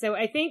 so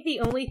I think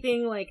the only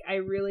thing, I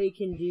really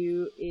can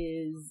do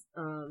is,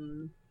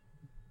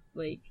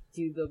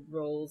 do the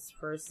rolls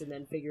first and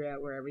then figure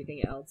out where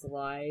everything else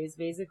lies,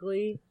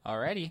 basically.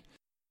 Alrighty.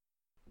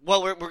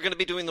 Well, we're going to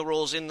be doing the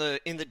rolls in the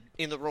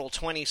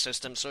Roll20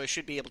 system, so I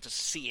should be able to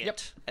see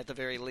it at the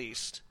very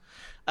least.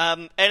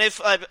 And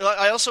if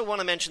I also want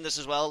to mention this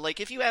as well,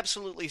 if you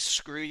absolutely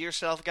screw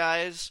yourself,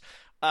 guys,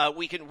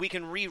 we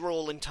can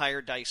re-roll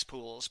entire dice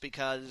pools,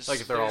 because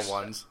if they're all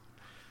ones.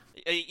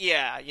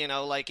 Yeah,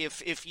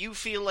 if you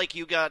feel like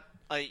you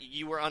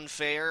were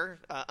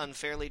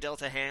unfairly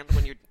dealt a hand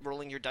when you're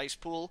rolling your dice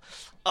pool,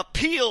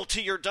 appeal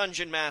to your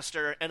dungeon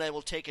master, and I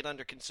will take it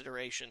under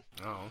consideration.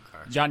 Oh,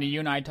 okay. Johnny, you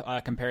and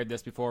I compared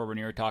this before when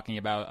you were talking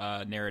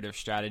about narrative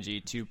strategy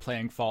to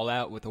playing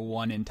Fallout with a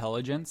 1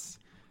 intelligence.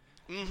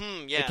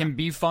 Mm-hmm, yeah. It can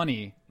be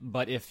funny,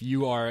 but if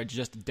you are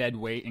just dead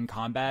weight in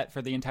combat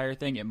for the entire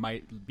thing, it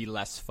might be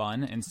less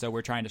fun, and so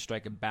we're trying to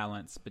strike a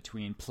balance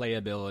between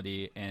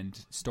playability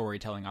and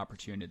storytelling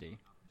opportunity.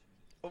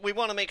 We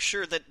want to make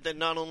sure that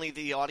not only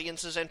the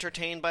audience is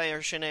entertained by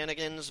our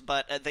shenanigans,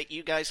 but that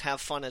you guys have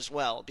fun as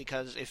well,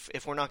 because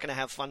if we're not going to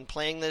have fun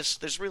playing this,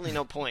 there's really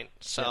no point.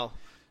 So yeah.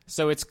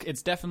 So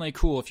it's definitely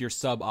cool if you're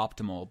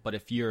suboptimal, but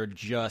if you're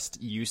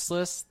just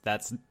useless,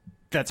 that's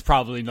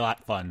probably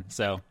not fun.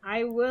 So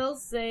I will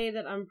say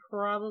that I'm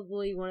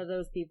probably one of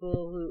those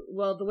people who,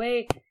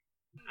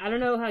 I don't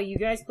know how you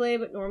guys play,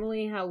 but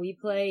normally how we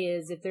play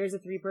is if there's a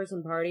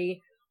 3-person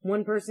party,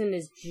 one person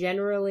is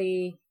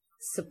generally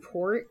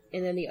support,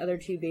 and then the other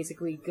 2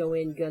 basically go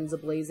in guns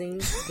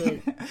a-blazing.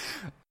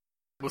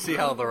 We'll see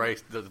how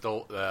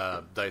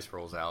the dice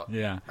rolls out.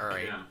 Yeah. All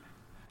right. Yeah.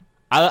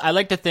 I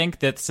like to think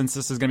that since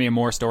this is going to be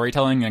more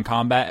storytelling and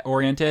combat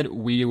oriented,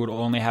 we would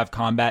only have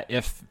combat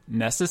if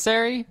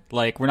necessary.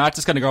 We're not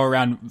just going to go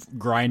around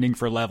grinding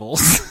for levels.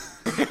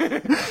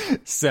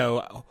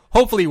 So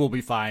hopefully we'll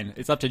be fine.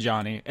 It's up to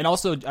Johnny. And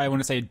also, I want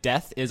to say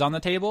death is on the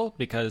table,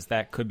 because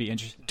that could be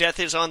interesting. Death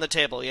is on the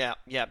table, yeah.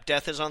 Yeah,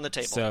 death is on the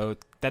table. So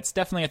that's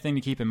definitely a thing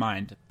to keep in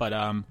mind. But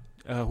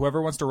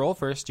whoever wants to roll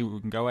first,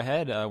 you can go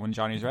ahead when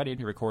Johnny's ready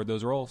to record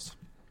those rolls.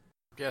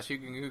 Yes, you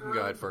can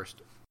go ahead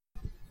first.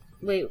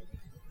 Wait,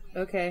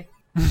 okay.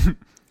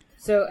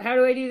 So how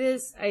do I do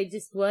this?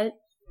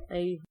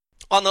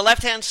 On the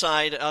left-hand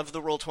side of the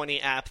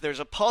Roll20 app, there's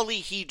a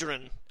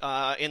polyhedron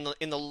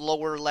in the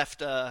lower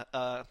left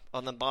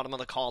on the bottom of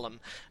the column.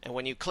 And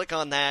when you click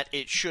on that,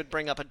 it should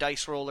bring up a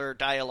dice roller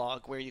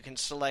dialog where you can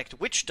select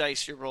which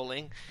dice you're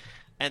rolling.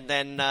 And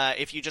then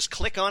if you just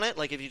click on it,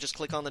 if you just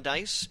click on the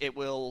dice, it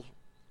will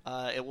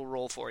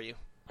roll for you.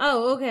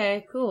 Oh,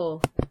 okay,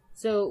 cool.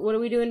 So what are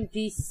we doing?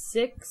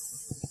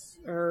 D6?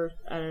 Or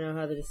I don't know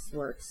how this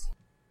works.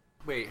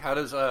 Wait, how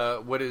does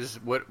what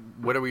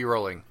are we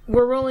rolling?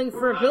 We're rolling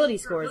for ability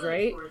scores,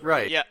 right?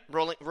 Right. Yeah,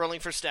 rolling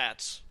for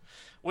stats,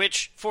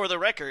 which for the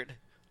record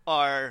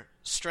are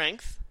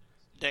strength,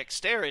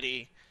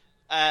 dexterity,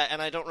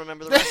 and I don't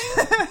remember the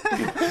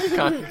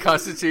rest.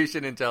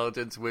 Constitution,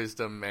 intelligence,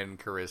 wisdom, and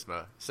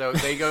charisma. So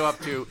they go up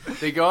to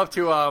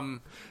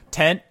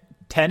 10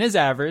 is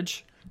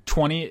average,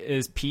 20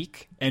 is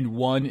peak, and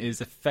 1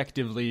 is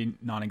effectively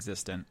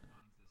non-existent.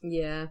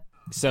 Yeah.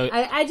 So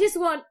I just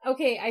want,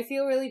 I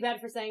feel really bad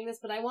for saying this,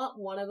 but I want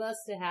one of us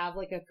to have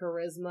a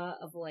charisma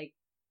of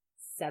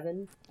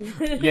 7.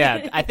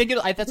 Yeah,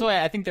 that's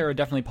why I think there are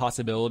definitely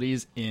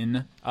possibilities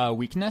in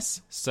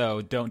weakness.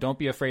 So don't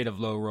be afraid of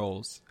low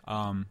rolls.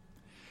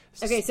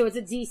 Okay, so it's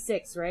a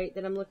D6, right,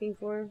 that I'm looking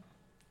for?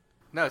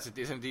 No, isn't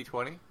it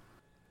D20?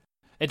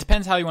 It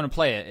depends how you want to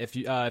play it.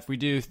 If we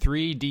do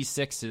 3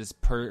 D6s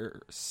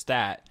per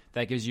stat,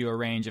 that gives you a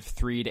range of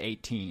 3 to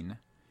 18.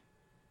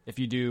 If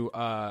you do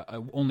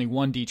only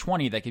 1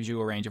 D20, that gives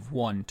you a range of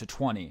 1 to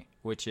 20,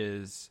 which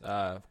is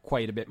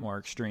quite a bit more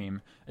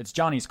extreme. It's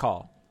Johnny's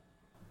call.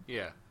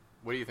 Yeah.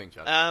 What do you think,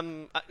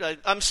 Johnny?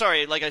 I'm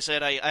sorry. Like I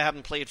said, I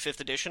haven't played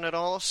 5th edition at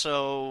all,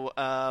 so...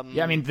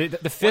 Yeah, I mean, the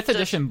 5th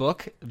edition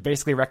book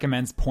basically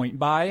recommends point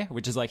buy,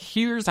 which is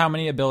here's how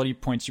many ability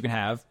points you can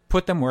have,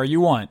 put them where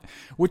you want,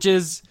 which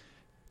is...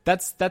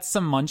 That's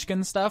some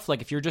Munchkin stuff.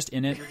 If you're just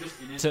in it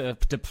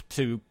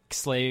to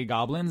slay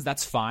goblins,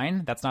 that's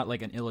fine. That's not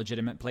an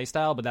illegitimate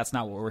playstyle, but that's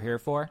not what we're here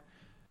for.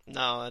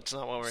 No, that's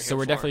not what we're here So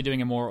we're for. definitely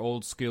doing a more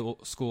old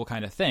school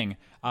kind of thing.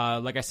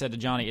 Like I said to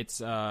Johnny,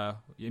 it's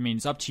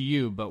it's up to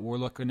you, but we're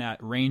looking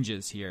at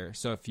ranges here.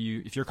 So if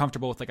you're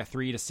comfortable with like a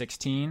 3 to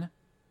 16,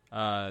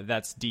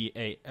 that's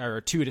D8,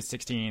 or 2 to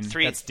 16,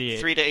 that's D8.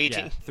 3 to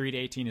 18. Yeah, 3 to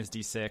 18 is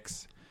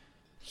D6.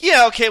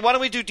 Yeah, okay, why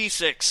don't we do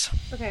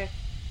D6? Okay.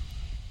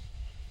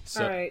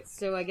 So, Alright,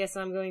 so I guess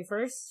I'm going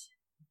first.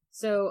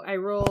 So I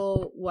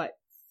roll,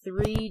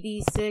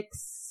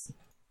 3d6?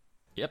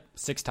 Yep,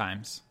 6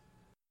 times.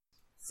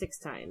 6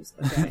 times,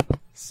 okay.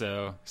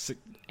 So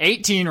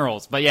 18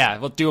 rolls. But yeah,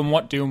 we'll do them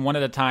one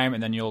at a time,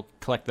 and then you'll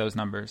collect those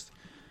numbers.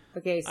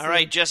 Okay, so...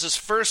 Alright, Jess's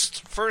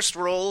first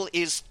roll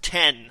is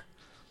 10.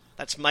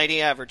 That's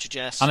mighty average,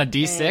 Jess. On a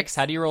D6?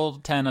 How do you roll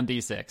 10 on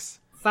D6?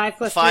 5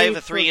 plus 5, 3,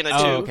 a 3, and a 2.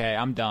 Oh, okay,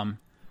 I'm dumb.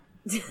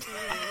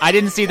 I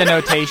didn't see the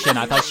notation.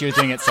 I thought she was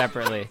doing it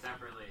separately.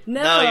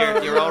 No,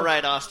 you're all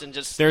right, Austin.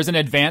 Just There's an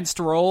advanced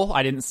roll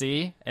I didn't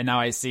see, and now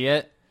I see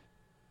it.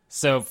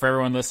 So for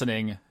everyone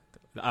listening,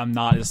 I'm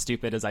not as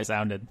stupid as I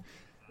sounded.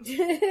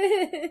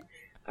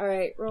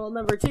 Alright, roll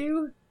number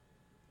 2.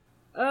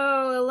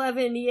 Oh,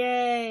 11,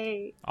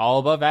 yay! All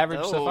above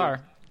average so Oh.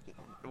 far.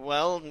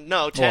 Well,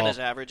 no, 10 is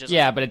average, isn't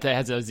Yeah, it? but it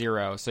has a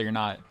 0, so you're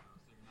not.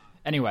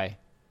 Anyway,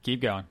 keep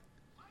going.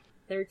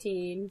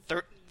 13.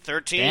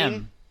 13?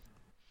 Damn.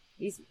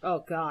 Oh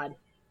god.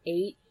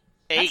 8.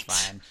 8.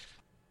 That's fine.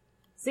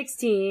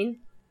 16.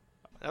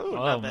 Oh, Oh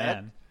not bad.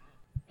 man,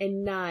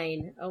 And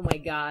 9. Oh my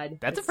god.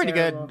 that's a That's pretty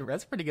terrible. good.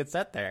 That's a pretty good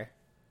set there.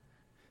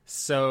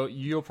 So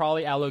you'll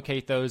probably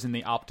allocate those in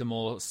the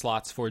optimal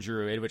slots for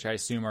Druid, which I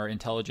assume are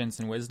Intelligence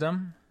and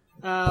Wisdom.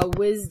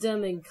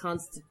 Wisdom and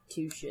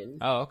Constitution.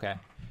 Oh, okay.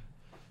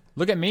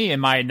 Look at me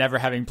and my never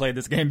having played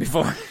this game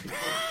before.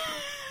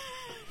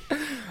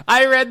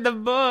 I read the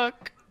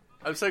book.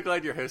 I'm so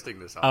glad you're hosting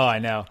this. Oh, I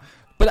know.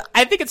 But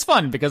I think it's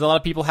fun because a lot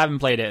of people haven't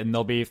played it, and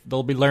they'll be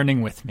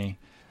learning with me.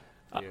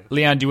 Yeah.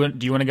 Leon, do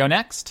you want to go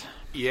next?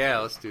 Yeah,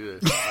 let's do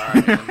this. All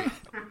right, I'm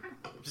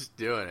just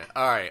doing it.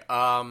 All right.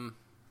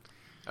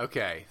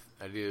 Okay,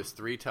 I do this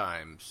 3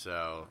 times.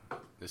 So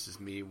this is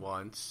me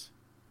once.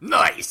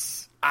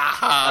 Nice.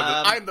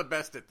 Aha! I'm the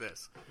best at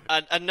this.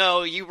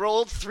 No, you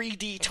rolled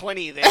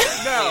 3d20 there.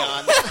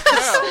 No, Leon.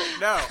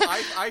 no.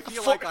 I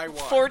feel like I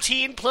won.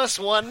 14 plus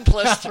 1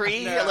 plus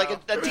 3. No, like a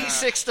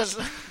d6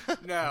 doesn't.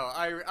 No,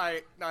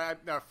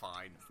 no,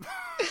 fine.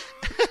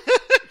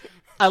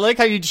 I like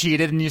how you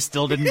cheated and you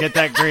still didn't get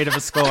that great of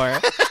a score.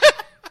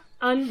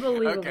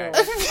 Unbelievable. Okay. All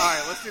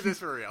right, let's do this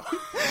for real.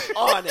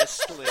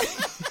 Honestly.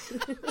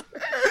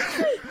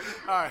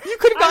 All right. You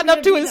could have gotten I'm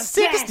up to gonna a be the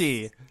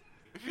 60.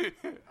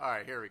 All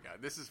right, here we go.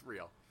 This is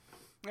real.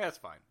 Yeah, that's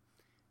fine.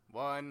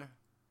 1,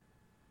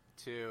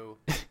 2,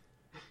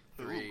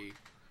 3,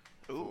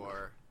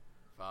 4,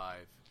 5,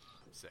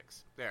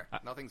 6. There.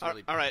 Nothing's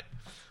really. All right.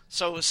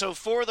 So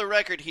for the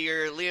record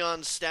here,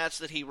 Leon's stats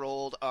that he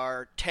rolled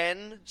are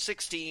 10,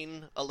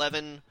 16,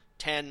 11,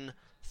 10,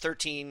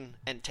 13,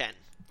 and 10.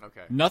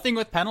 Okay. Nothing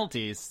with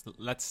penalties.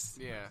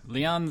 Yeah.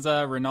 Leon's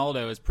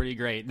Rinaldo is pretty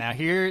great.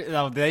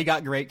 Now they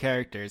got great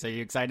characters. Are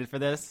you excited for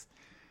this?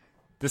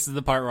 This is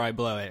the part where I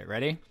blow it.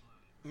 Ready?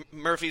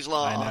 Murphy's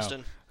Law, I know.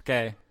 Austin.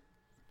 Okay.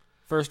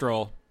 First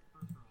roll.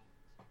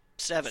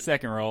 7.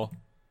 Second roll.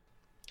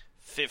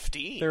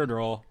 15. Third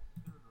roll.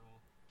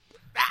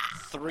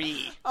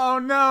 3. Oh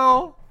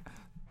no!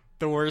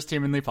 The worst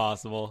humanly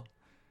possible.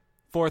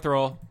 Fourth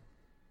roll.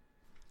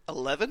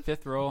 11.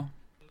 Fifth roll.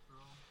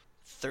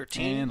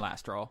 13. And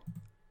last roll.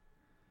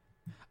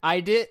 I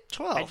did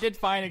 12. I did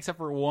fine except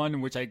for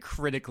one, which I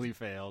critically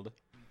failed.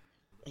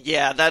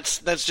 Yeah, that's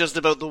just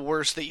about the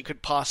worst that you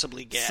could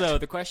possibly get. So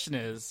the question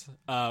is,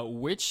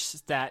 which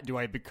stat do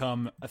I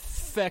become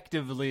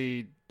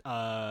effectively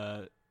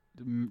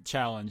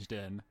challenged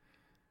in?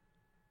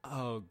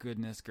 Oh,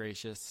 goodness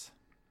gracious.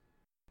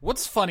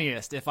 What's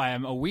funniest, if I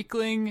am a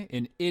weakling,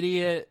 an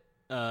idiot,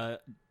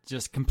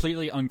 just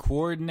completely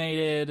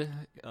uncoordinated?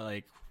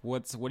 Like,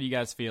 what are you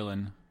guys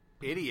feeling?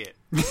 Idiot.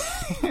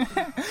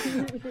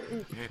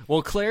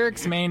 Well,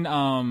 cleric's main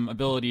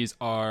abilities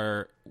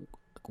are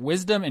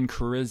wisdom and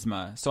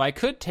charisma. So I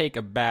could take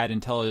a bad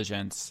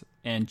intelligence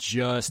and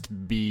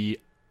just be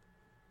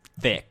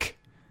thick.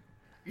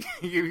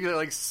 You're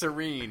like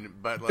serene,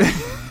 but like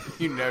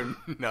you know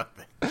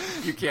nothing.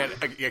 You can't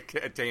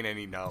attain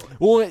any knowledge.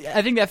 Well,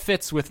 I think that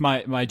fits with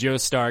my Joe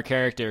Star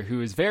character,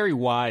 who is very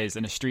wise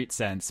in a street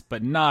sense,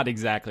 but not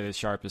exactly the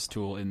sharpest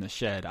tool in the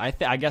shed.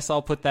 I guess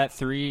I'll put that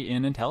 3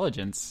 in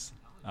intelligence.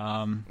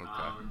 Okay.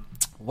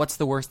 What's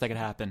the worst that could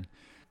happen?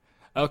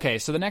 Okay,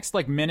 so the next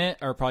minute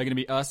are probably going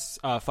to be us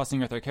fussing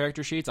with our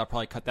character sheets. I'll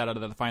probably cut that out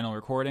of the final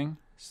recording.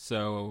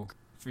 So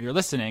if you're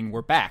listening,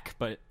 we're back,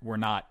 but we're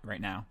not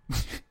right now.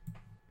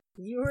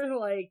 You were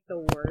like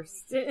the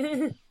worst.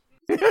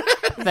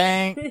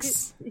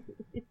 Thanks.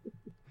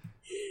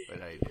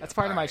 But That's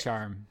part of my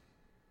charm.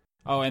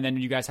 Oh, and then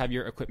you guys have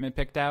your equipment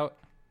picked out?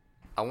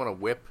 I want to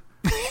whip.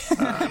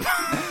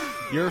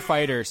 You're a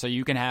fighter, so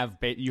you can have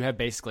you have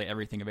basically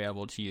everything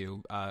available to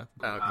you.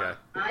 Okay.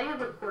 I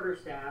have a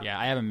quarterstaff. Yeah,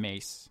 I have a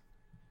mace.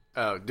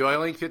 Oh, do I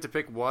only get to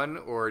pick one,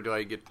 or do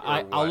I get?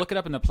 I'll look it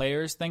up in the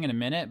players thing in a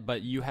minute,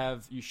 but you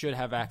should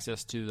have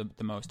access to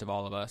the most of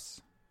all of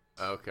us.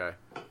 Okay.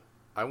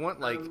 I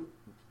want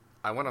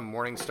a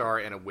Morning Star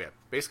and a whip.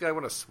 Basically, I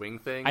want to swing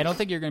things. I don't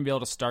think you're going to be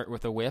able to start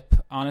with a whip,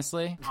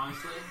 honestly.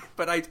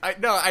 But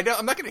I'm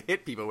not going to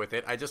hit people with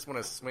it. I just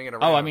want to swing it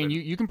around. Oh, I mean,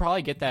 you can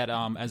probably get that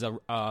as a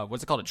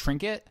what's it called, a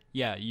trinket?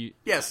 Yeah.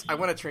 Yes, I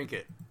want a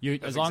trinket.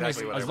 As long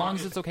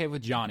as it's okay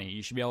with Johnny,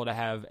 you should be able to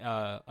have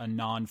a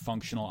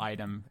non-functional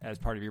item as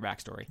part of your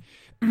backstory.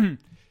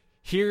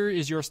 Here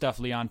is your stuff,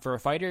 Leon. For a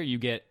fighter, you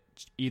get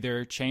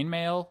either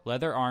chainmail,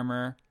 leather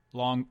armor,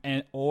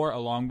 or a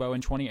longbow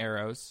and 20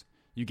 arrows.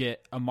 You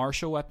get a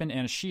martial weapon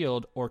and a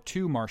shield, or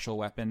 2 martial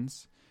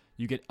weapons.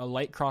 You get a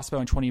light crossbow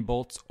and 20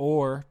 bolts,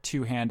 or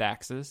 2 hand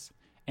axes.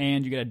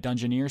 And you get a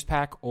Dungeoneer's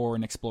pack or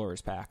an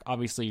Explorer's pack.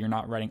 Obviously, you're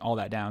not writing all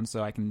that down,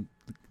 so I can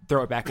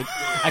throw it back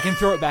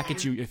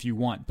at you if you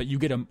want. But you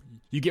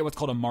get what's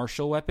called a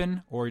martial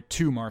weapon or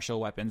 2 martial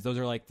weapons. Those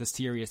are like the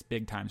serious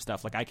big time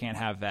stuff. Like I can't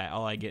have that.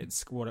 All I get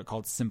is what are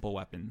called simple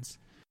weapons.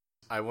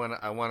 I want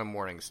a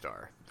Morning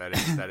Star.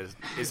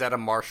 Is that a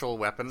martial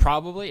weapon?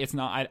 Probably. It's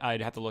not.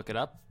 I'd have to look it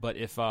up. But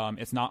if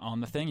it's not on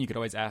the thing, you could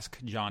always ask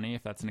Johnny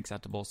if that's an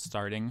acceptable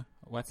starting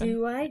weapon.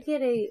 Do I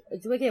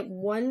get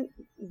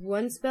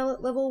one spell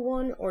at level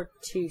 1 or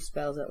 2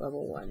 spells at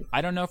level 1?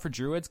 I don't know for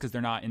druids because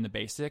they're not in the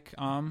basic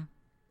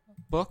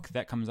book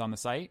that comes on the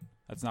site.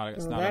 It's not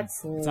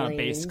a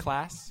base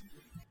class.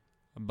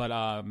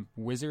 But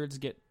wizards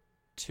get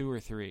 2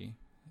 or 3.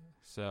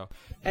 So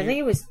I think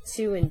it was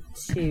 2 and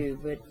 2,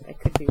 but I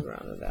could be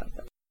wrong about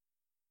that.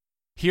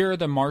 Here are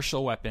the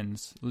martial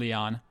weapons,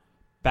 Leon.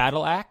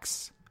 Battle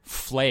axe,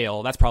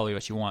 flail. That's probably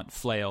what you want.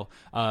 Flail.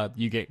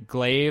 You get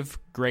glaive,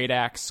 great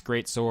axe,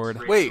 great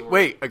sword.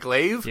 Wait, a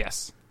glaive?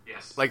 Yes.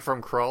 Like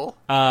from Krull?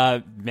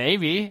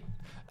 Maybe.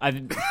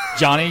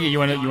 Johnny, you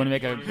want to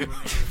make a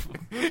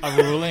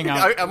ruling?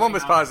 I'm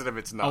almost positive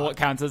it's not. On what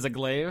counts as a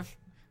glaive?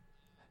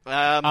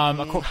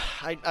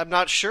 I'm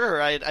not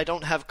sure. I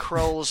don't have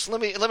Krull's. Let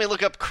me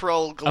look up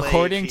Krull glaive.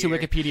 According to here.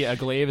 Wikipedia, a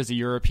glaive is a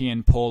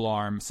European pole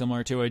arm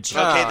similar to a. Okay,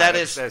 that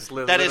is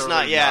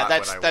not. Yeah,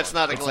 that's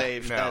not a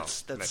glaive. No,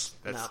 that's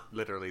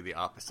literally the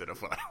opposite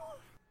of what I want.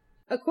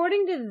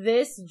 According to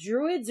this,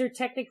 druids are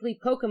technically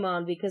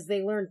Pokemon because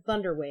they learn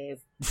Thunder Wave.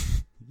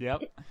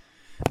 Yep.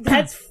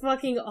 That's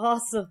fucking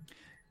awesome.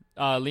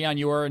 Leon,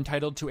 you are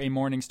entitled to a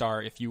Morning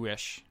Star if you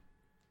wish.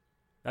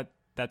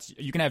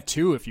 You can have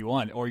 2 if you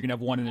want, or you can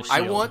have 1 in a shield.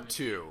 I want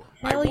 2.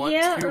 Hell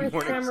yeah, two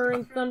Earth Tremor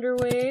and Thunder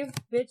Wave,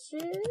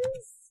 bitches.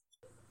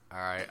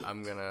 Alright,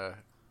 I'm gonna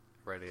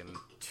write in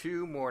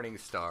 2 Morning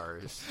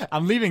Stars.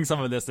 I'm leaving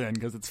some of this in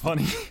because it's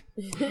funny.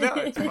 No,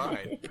 it's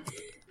fine.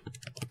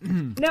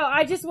 No,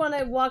 I just want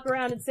to walk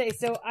around and say,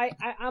 so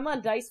I'm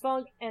on Dice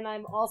Funk, and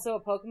I'm also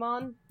a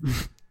Pokemon.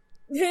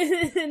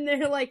 And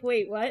they're like,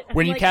 wait, what?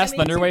 When you cast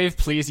Thunder Wave,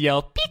 please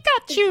yell,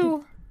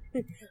 Pikachu!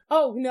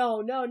 Oh,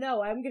 no,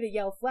 I'm gonna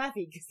yell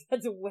Flaafy, because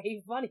that's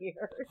way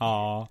funnier.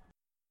 Aw.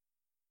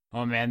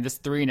 Oh man, this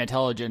 3 in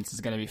intelligence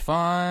is gonna be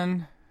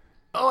fun.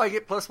 Oh, I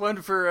get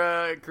 +1 for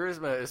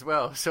charisma as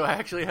well, so I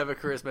actually have a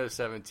charisma of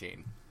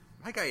 17.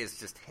 My guy is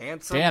just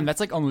handsome. Damn, that's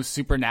like almost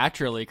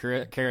supernaturally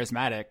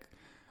charismatic.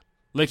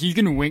 Like, you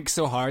can wink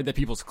so hard that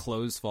people's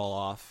clothes fall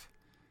off.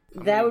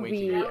 That would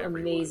be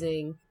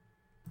amazing.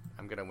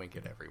 I'm gonna wink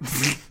at everyone.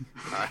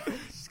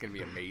 It's gonna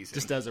be amazing.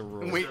 Just as a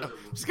rule. I'm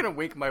just gonna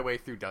wink my way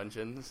through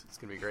dungeons. It's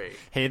gonna be great.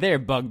 Hey there,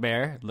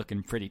 Bugbear.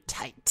 Looking pretty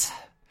tight.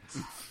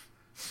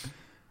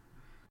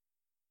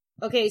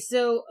 Okay,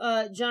 so,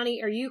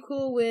 Johnny, are you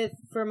cool with,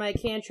 for my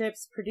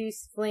cantrips,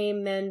 produce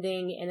flame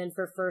mending, and then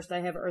for first I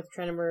have Earth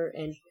Tremor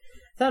and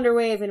Thunder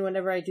Wave, and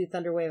whenever I do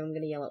Thunder Wave, I'm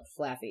gonna yell out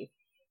Flaafy.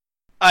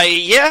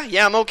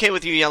 Yeah, I'm okay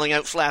with you yelling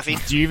out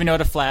Flaafy. Do you even know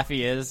what a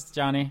Flaafy is,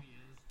 Johnny?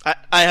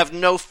 I have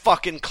no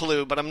fucking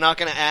clue, but I'm not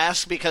going to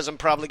ask because I'm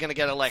probably going to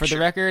get a lecture. For the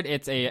record,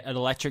 it's an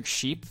electric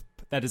sheep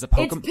that is a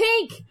Pokemon. It's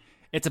pink!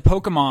 It's a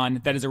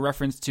Pokemon that is a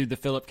reference to the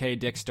Philip K.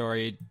 Dick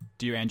story,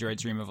 Do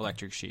Androids Dream of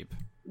Electric Sheep?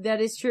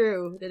 That is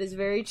true. That is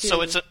very true.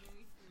 So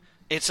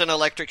it's an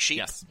electric sheep?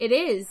 Yes. It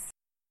is.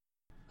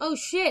 Oh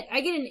shit,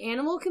 I get an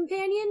animal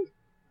companion?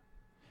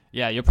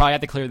 Yeah, you'll probably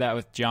have to clear that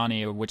with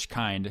Johnny, or which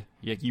kind.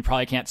 You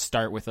probably can't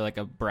start with like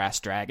a brass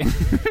dragon.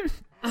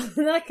 I'm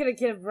not gonna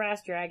get a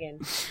brass dragon.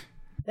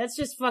 That's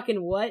just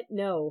fucking what?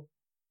 No.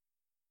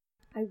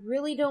 I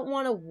really don't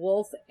want a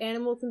wolf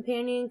animal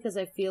companion, because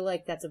I feel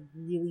like that's a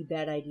really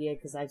bad idea,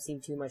 because I've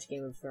seen too much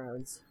Game of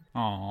Thrones.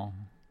 Aww.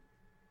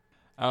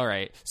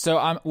 Alright,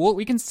 so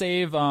we can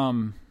save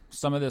some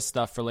of this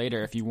stuff for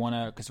later if you want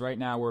to, because right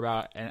now we're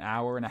about an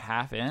hour and a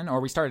half in,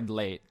 or we started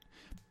late.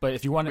 But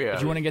if you want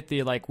to get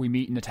the, like, we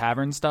meet in the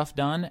tavern stuff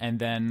done, and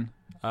then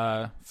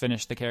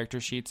finish the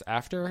character sheets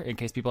after, in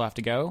case people have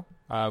to go,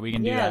 we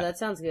can do that. Yeah, that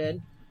sounds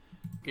good.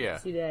 Yeah.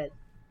 Let's do that.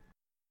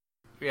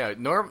 Yeah,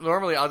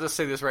 normally, I'll just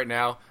say this right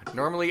now.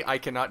 Normally, I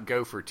cannot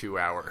go for 2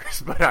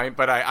 hours, but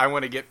I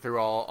want to get through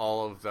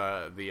all of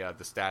the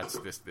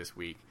stats this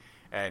week,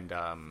 and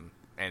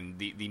and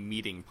the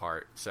meeting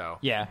part. So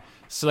yeah.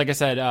 So like I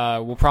said,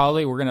 we're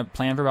going to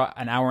plan for about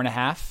an hour and a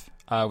half,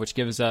 which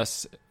gives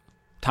us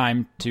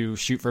time to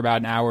shoot for about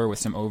an hour with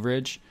some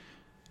overage,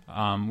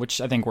 which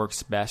I think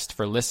works best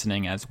for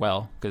listening as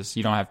well, because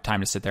you don't have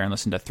time to sit there and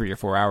listen to 3 or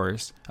 4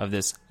 hours of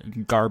this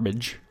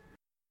garbage.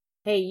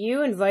 Hey,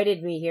 you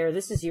invited me here.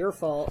 This is your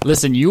fault.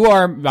 Listen, you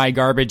are my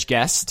garbage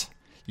guest.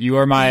 You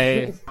are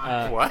my...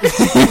 What?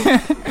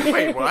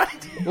 Wait, what?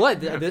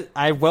 What?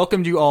 I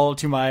welcomed you all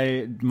to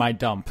my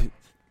dump.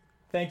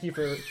 Thank you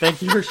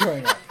for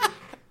showing up.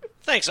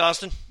 Thanks,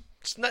 Austin.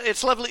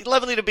 It's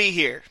lovely to be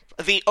here.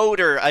 The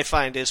odor, I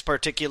find, is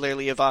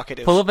particularly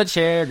evocative. Pull up a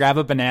chair, grab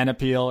a banana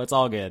peel. It's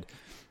all good.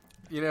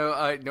 You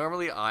know,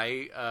 normally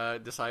I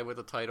decide what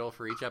the title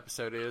for each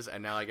episode is,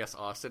 and now I guess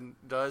Austin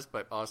does.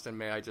 But Austin,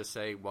 may I just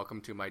say, welcome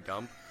to my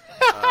dump?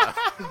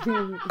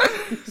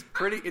 It's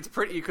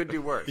pretty. You could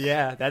do worse.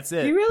 Yeah, that's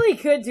it. You really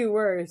could do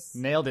worse.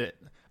 Nailed it.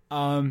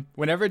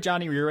 Whenever,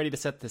 Johnny, you're ready to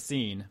set the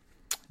scene,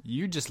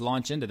 you just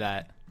launch into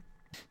that.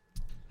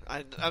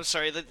 I'm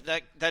sorry,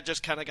 that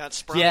just kind of got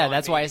sprung. Yeah, on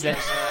that's me. why I said.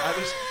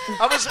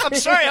 I'm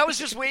sorry. I was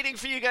just waiting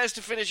for you guys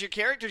to finish your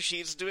character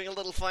sheets, doing a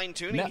little fine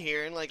tuning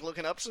here, and like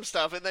looking up some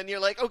stuff, and then you're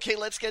like, "Okay,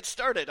 let's get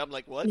started." I'm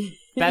like, "What?"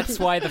 That's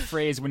why the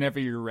phrase "whenever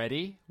you're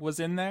ready" was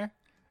in there.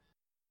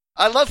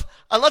 I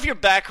love your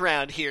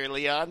background here,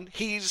 Leon.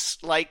 He's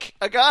like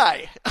a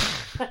guy.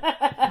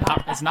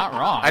 It's not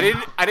wrong.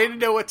 I didn't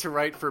know what to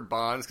write for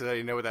bonds because I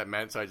didn't know what that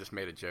meant, so I just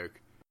made a joke.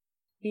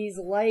 He's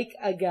like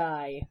a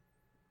guy.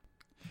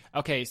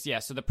 Okay, so yeah,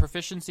 so the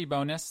proficiency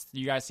bonus,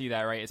 you guys see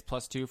that, right? It's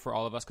 +2 for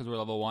all of us because we're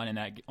level 1, and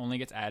that only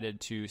gets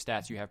added to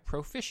stats you have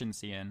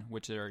proficiency in,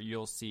 which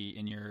you'll see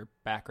in your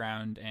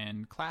background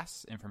and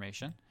class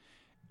information.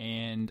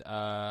 And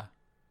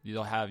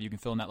you can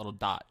fill in that little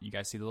dot. You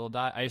guys see the little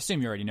dot? I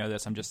assume you already know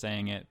this. I'm just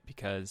saying it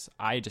because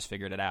I just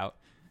figured it out,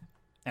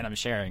 and I'm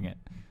sharing it.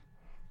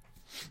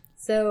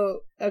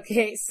 So,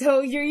 okay,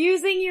 so you're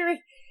using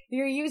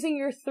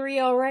your 3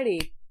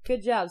 already.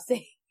 Good job,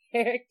 same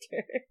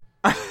character.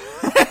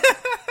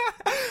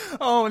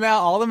 Oh, now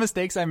all the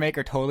mistakes I make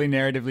are totally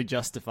narratively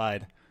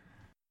justified.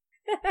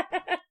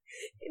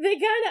 They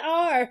kind of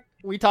are.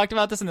 We talked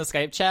about this in the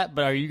Skype chat,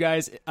 but are you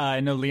guys,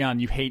 I know,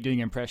 Leon, you hate doing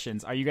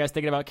impressions. Are you guys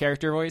thinking about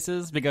character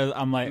voices? Because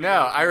I'm like... No,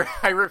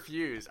 I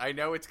refuse. I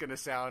know it's going to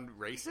sound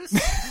racist,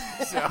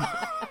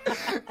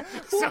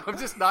 so I'm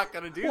just not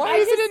going to do that. Why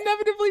is it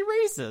inevitably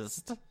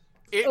racist?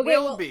 It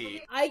will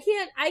be. I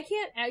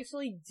can't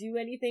actually do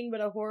anything but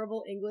a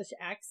horrible English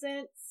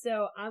accent,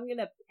 so I'm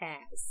gonna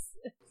pass.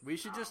 We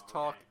should just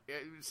talk.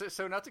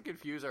 So not to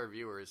confuse our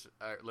viewers,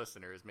 our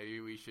listeners, maybe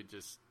we should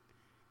just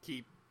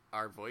keep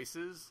our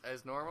voices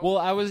as normal. Well,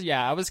 I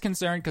was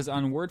concerned because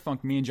on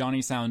WordFunk, me and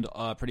Johnny sound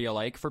pretty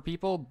alike for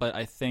people, but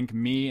I think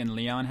me and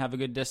Leon have a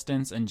good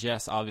distance, and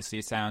Jess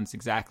obviously sounds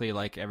exactly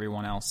like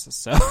everyone else,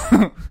 so...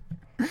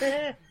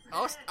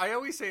 I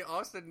always say,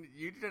 Austin,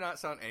 you do not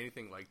sound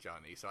anything like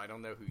Johnny, so I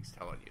don't know who's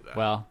telling you that.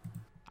 Well,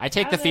 I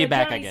take the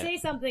feedback Johnny, I get. Say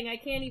something, I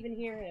can't even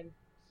hear him.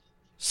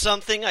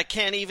 Something, I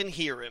can't even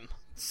hear him.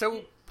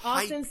 So,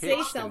 Austin,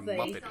 say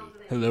something.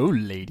 Hello,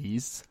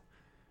 ladies.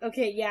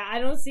 Okay, yeah, I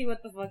don't see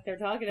what the fuck they're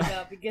talking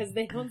about because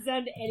they don't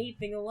sound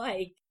anything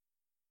alike.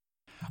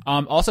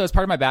 Also, as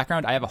part of my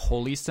background, I have a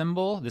holy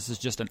symbol. This is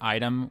just an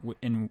item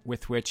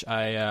with which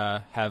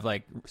I have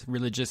like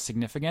religious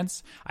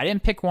significance. I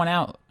didn't pick one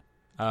out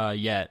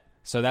yet,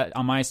 so that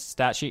on my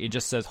stat sheet it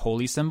just says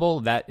holy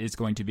symbol. That is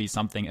going to be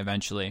something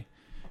eventually.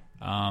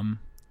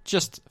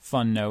 Just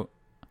fun note.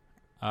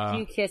 Do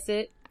you kiss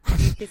it?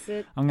 Do you kiss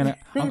it?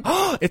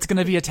 It's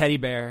gonna be a teddy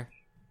bear.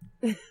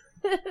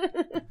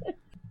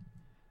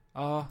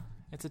 Oh,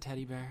 it's a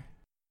teddy bear.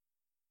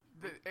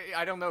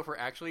 I don't know if we're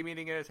actually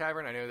meeting in a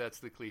tavern. I know that's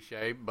the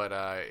cliche, but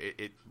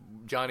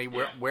Johnny,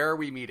 where are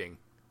we meeting?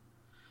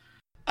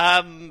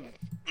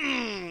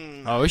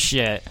 Oh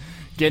shit!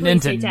 Getting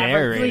into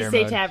narrator mode. Please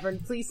say tavern.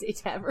 Please say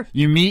tavern.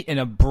 You meet in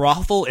a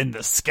brothel in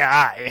the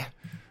sky.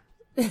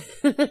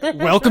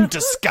 Welcome to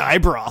Sky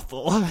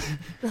Brothel.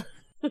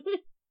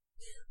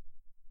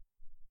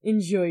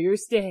 Enjoy your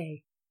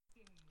stay.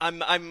 I'm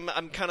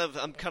kind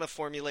of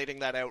formulating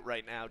that out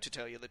right now, to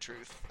tell you the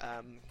truth.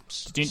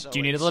 Do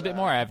you need a little bit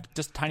more? I have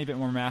just a tiny bit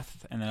more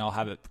math, and then I'll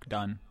have it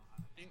done.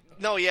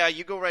 No, yeah,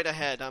 you go right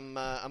ahead.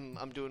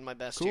 I'm doing my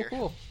best here.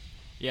 Cool.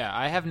 Yeah,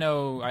 I have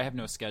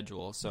no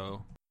schedule,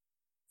 so.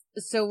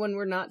 So when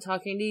we're not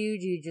talking to you,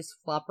 do you just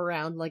flop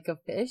around like a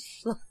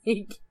fish?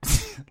 Like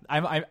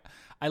I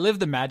live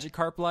the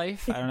Magikarp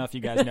life. I don't know if you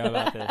guys know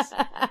about this.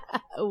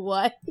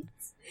 What?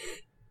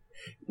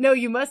 No,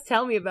 you must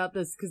tell me about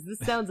this because this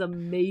sounds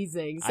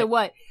amazing. So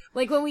what?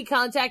 Like when we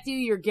contact you,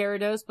 you're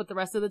Gyarados, but the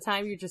rest of the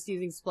time you're just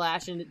using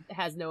Splash and it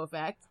has no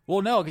effect.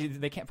 Well, no, because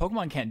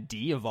Pokemon can't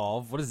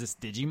de-evolve. What is this,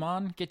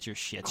 Digimon? Get your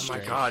shit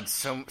straight. Oh my god,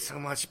 so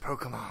much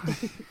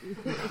Pokemon.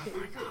 Oh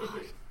my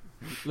god.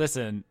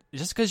 Listen,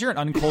 just because you're an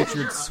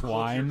uncultured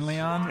swine,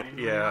 Leon.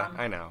 Yeah,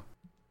 I know.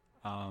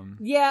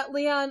 Yeah,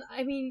 Leon.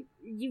 I mean,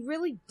 you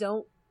really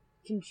don't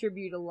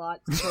contribute a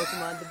lot to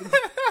Pokemon to begin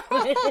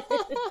with.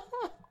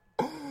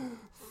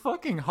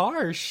 Fucking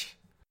harsh.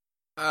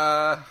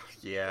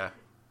 Yeah.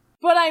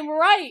 But I'm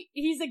right.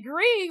 He's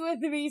agreeing with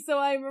me, so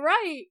I'm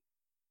right.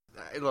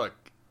 Look,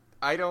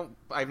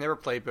 I've never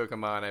played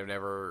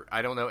Pokemon.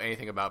 I don't know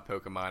anything about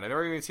Pokemon. I've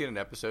never even seen an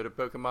episode of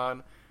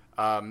Pokemon.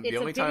 It's the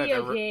only a time video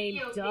I've ever,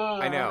 game, duh.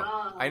 I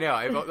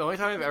know. The only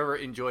time I've ever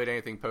enjoyed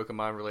anything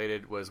Pokemon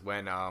related was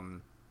when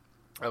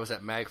I was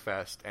at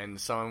MagFest and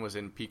someone was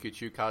in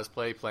Pikachu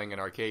cosplay playing an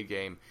arcade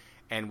game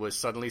and was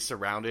suddenly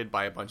surrounded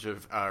by a bunch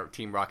of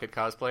Team Rocket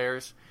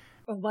cosplayers.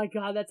 Oh my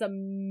god, that's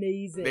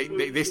amazing.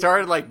 They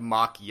started like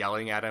mock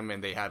yelling at him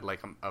and they had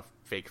like a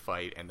fake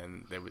fight and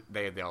then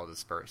they all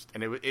dispersed.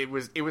 And it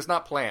was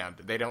not planned.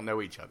 They don't know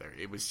each other.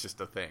 It was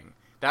just a thing.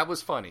 That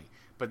was funny.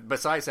 But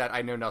besides that,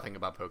 I know nothing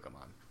about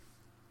Pokemon.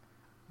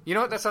 You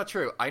know what? That's not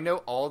true. I know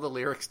all the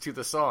lyrics to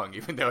the song,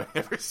 even though I've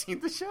never seen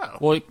the show.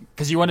 Well,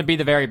 because you want to be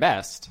the very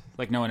best,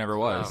 like no one ever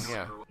was.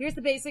 Yeah. Here's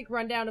the basic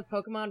rundown of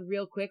Pokemon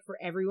real quick for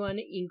everyone,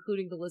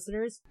 including the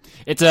listeners.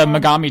 It's a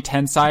Megami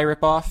Tensei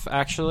ripoff,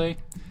 actually.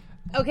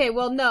 Okay,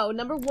 well, no.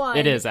 Number one.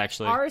 It is,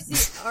 actually.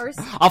 RC.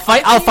 I'll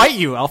fight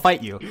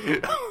you.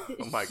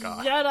 Oh my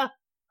god. Shut up,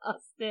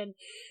 Austin.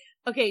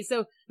 Okay,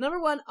 so number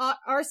one,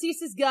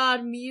 Arceus is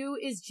God, Mew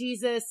is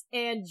Jesus,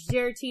 and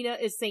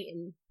Giratina is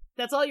Satan.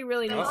 That's all you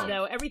really need to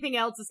know. Everything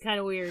else is kind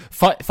of weird.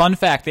 Fun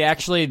fact,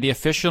 the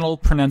official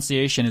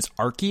pronunciation is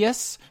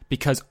Arceus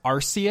because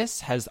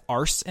Arceus has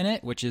arse in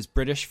it, which is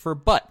British for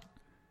butt.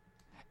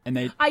 And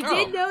I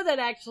did know that,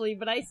 actually,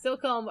 but I still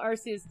call him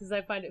Arceus because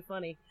I find it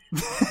funny.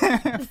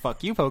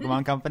 Fuck you,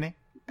 Pokemon Company.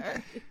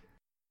 I'm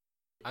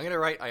going to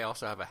write, I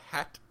also have a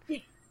hat.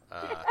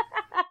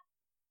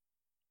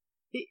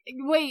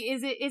 Wait,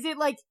 is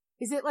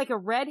it like a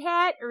red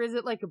hat or is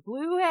it like a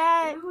blue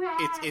hat?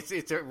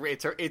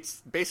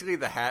 It's basically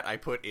the hat I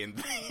put in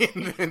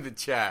the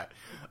chat.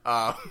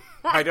 I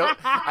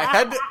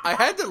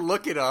had to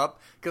look it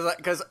up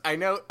because I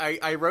know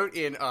I wrote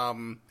in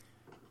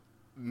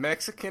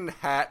Mexican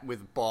hat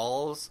with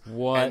balls.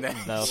 What the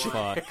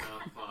fuck?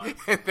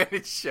 And then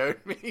it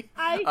showed me.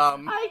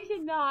 I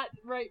cannot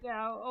right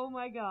now. Oh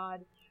my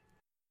god.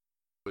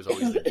 I was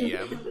always the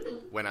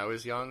DM when I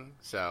was young,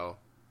 so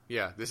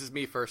yeah, this is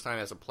me first time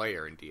as a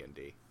player in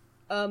D&D.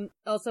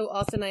 Also,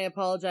 Austin, I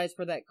apologize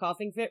for that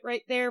coughing fit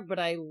right there, but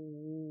I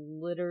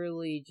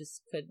literally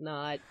just could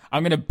not.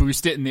 I'm gonna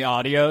boost it in the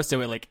audio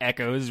so it like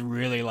echoes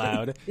really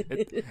loud.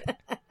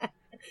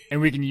 And I'm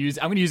gonna use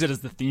it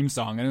as the theme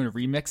song. I'm gonna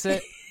remix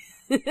it.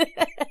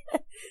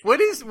 What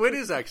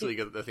is actually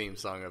the theme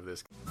song of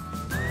this?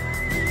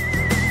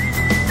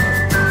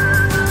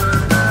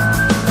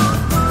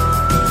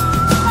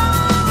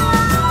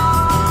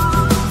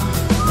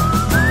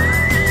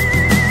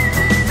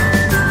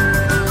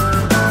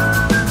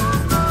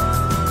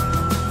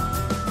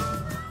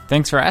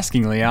 Thanks for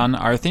asking, Leon.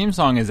 Our theme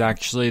song is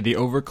actually the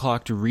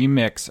overclocked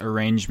remix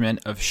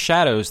arrangement of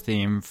Shadow's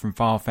theme from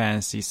Final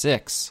Fantasy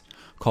VI,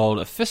 called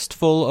A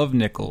Fistful of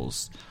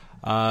Nickels.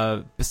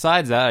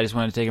 Besides that, I just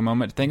wanted to take a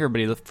moment to thank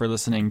everybody for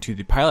listening to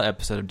the pilot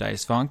episode of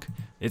Dice Funk.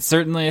 It's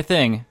certainly a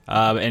thing,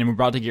 and we're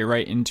about to get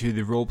right into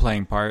the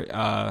role-playing part,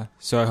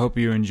 so I hope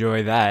you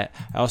enjoy that.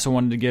 I also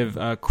wanted to give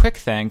a quick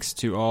thanks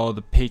to all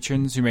the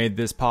patrons who made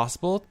this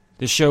possible.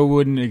 The show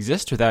wouldn't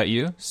exist without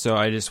you, so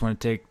I just want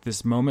to take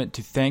this moment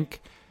to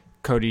thank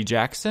Cody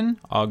Jackson,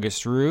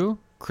 August Rue,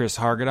 Chris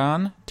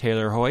Hargadon,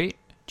 Taylor Hoyt,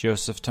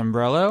 Joseph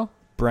Tombrello,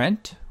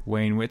 Brent,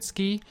 Wayne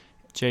Witzke,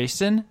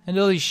 Jason, and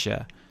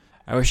Alicia.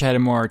 I wish I had a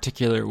more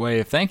articulate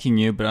way of thanking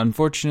you, but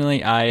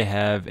unfortunately I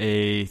have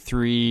a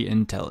 3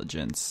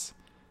 intelligence.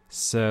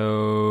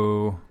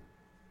 So,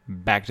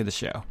 back to the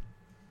show.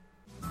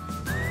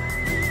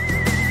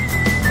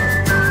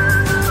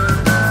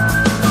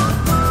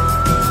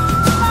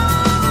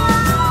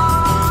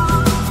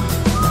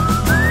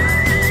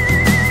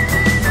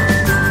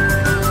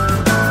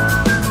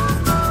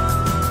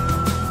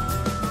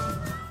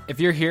 If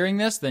you're hearing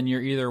this, then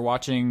you're either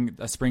watching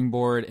a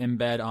Springboard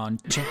embed on...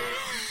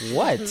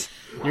 What?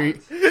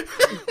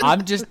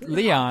 I'm just...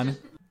 Leon,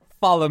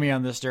 follow me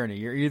on this journey.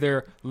 You're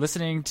either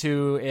listening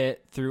to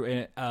it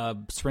through a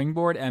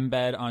Springboard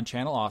embed on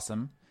Channel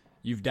Awesome.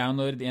 You've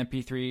downloaded the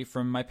MP3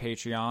 from my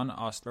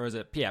Patreon, or is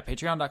it... Yeah,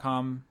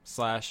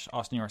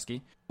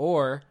 patreon.com/AustinYorski.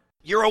 Or...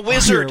 You're a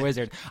wizard! You're a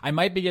wizard. I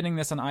might be getting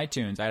this on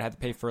iTunes. I'd have to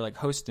pay for like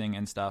hosting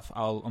and stuff.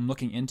 I'm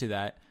looking into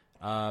that.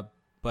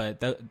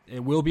 But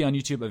it will be on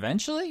YouTube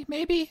eventually,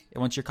 maybe,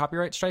 once your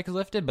copyright strike is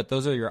lifted. But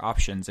those are your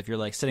options. If you're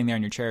like sitting there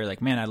in your chair,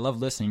 like, man, I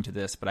love listening to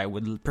this, but I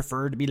would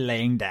prefer to be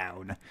laying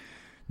down,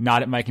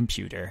 not at my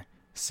computer.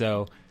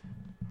 So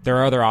there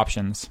are other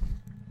options.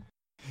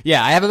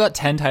 Yeah, I have about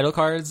 10 title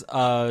cards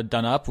done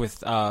up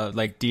with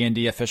like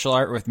D&D official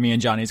art with me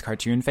and Johnny's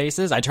cartoon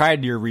faces. I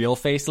tried your real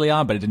face,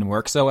 Leon, but it didn't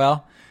work so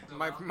well.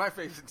 My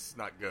face is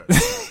not good.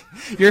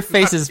 Your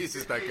face is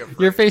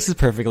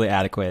perfectly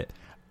adequate.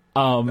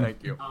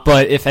 Thank you.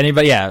 But if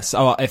anybody,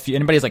 so if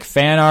anybody's like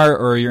fan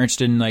art or you're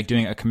interested in like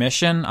doing a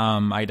commission,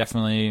 I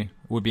definitely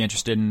would be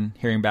interested in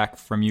hearing back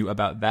from you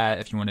about that.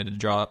 If you wanted to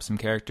draw up some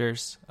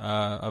characters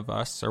of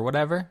us or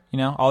whatever,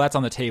 all that's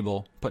on the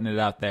table, putting it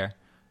out there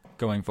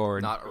going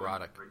forward. Not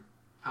erotic.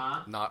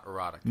 Not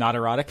erotic. Not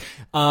erotic.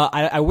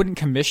 I wouldn't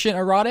commission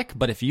erotic,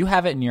 but if you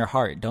have it in your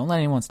heart, don't let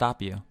anyone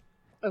stop you.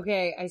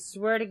 Okay, I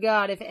swear to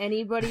God, if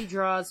anybody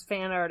draws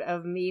fan art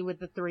of me with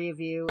the three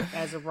of you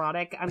as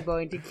erotic, I'm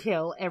going to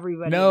kill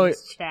everybody in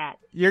this chat.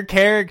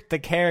 The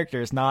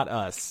characters, not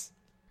us.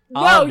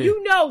 No,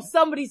 you know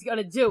somebody's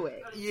gonna do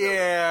it.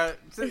 Yeah.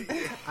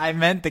 I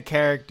meant the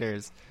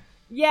characters.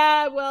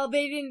 Yeah, well,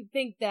 they didn't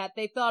think that.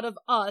 They thought of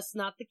us,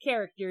 not the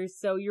characters,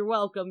 so you're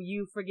welcome.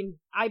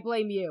 I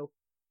blame you.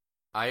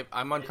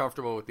 I'm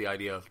uncomfortable with the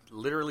idea of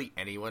literally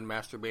anyone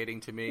masturbating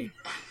to me,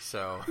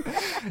 so...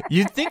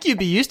 You'd think you'd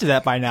be used to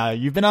that by now.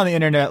 You've been on the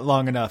internet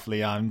long enough,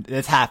 Leon.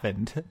 It's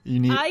happened.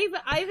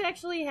 I've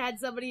actually had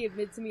somebody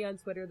admit to me on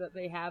Twitter that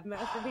they have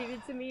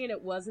masturbated to me, and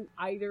it wasn't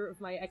either of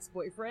my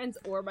ex-boyfriends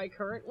or my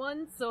current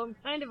one, so I'm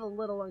kind of a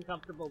little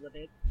uncomfortable with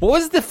it. What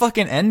was the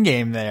fucking end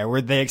game there?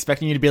 Were they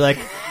expecting you to be like,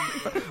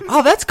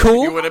 oh, that's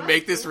cool? You want to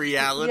make this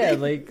reality? Yeah,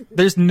 like,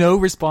 there's no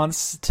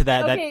response to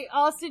that. Okay,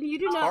 Austin, you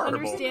do not horrible.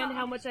 understand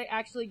how much I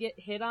actually get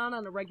hit on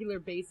a regular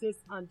basis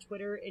on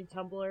Twitter and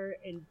Tumblr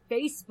and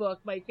Facebook,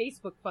 my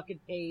Facebook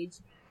fucking page.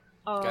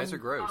 Guys are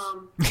gross.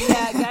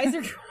 Yeah, guys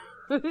are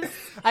gross.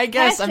 I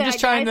guess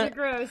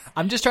Hashtag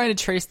I'm just trying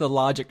to trace the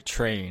logic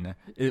train.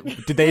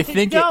 Did they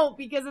think Don't,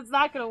 because it's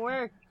not gonna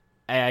work.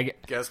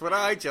 Guess what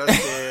I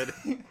just did?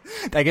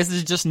 I guess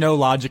there's just no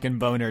logic in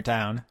Boner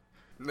Town.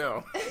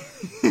 No.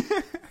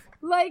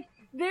 Like,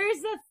 there's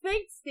a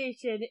think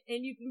station,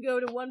 and you can go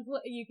to one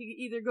place. You can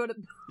either go to.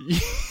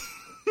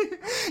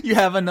 You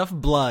have enough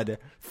blood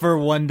for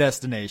one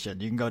destination.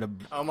 You can go to.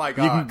 Oh my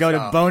god! You can go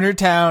to Boner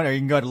Town, or you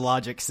can go to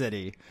Logic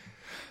City.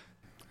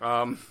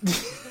 Johnny. Okay,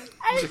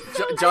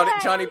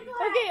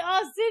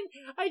 Austin.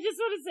 I just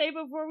want to say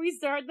before we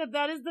start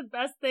that is the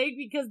best thing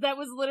because that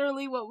was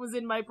literally what was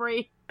in my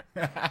brain.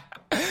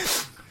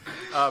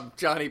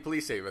 Johnny,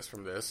 please save us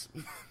from this.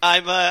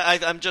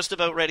 I'm just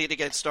about ready to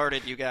get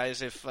started, you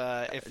guys. If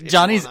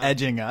Johnny's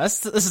edging us,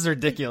 this is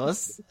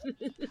ridiculous.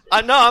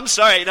 No, I'm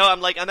sorry. No,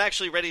 I'm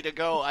actually ready to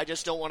go. I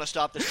just don't want to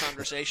stop this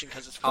conversation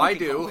because it's. I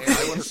do.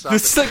 I want to stop.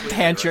 This is like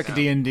tantric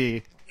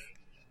D&D.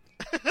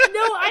 No,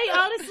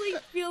 I honestly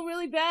feel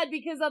really bad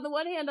because on the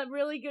one hand, I'm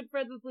really good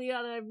friends with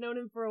Leon and I've known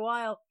him for a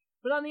while.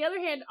 But on the other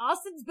hand,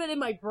 Austin's been in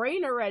my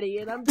brain already,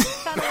 and I'm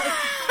just kind of like.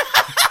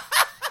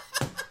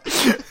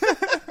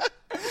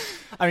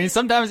 I mean,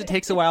 sometimes it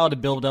takes a while to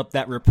build up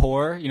that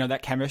rapport,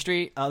 that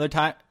chemistry. Other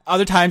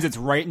times it's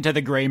right into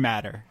the gray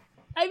matter.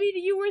 I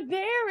mean, you were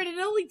there, and it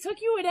only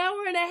took you an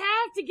hour and a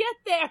half to get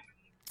there.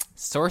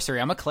 Sorcery.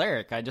 I'm a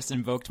cleric. I just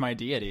invoked my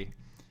deity.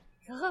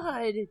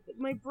 God,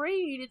 my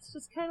brain, it's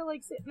just kind of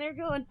like sitting there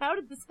going, how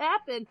did this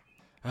happen?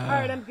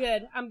 Alright, I'm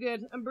good. I'm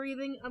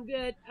breathing. I'm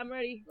good. I'm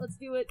ready. Let's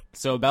do it.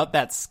 So about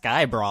that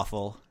sky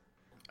brothel.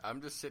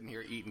 I'm just sitting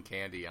here eating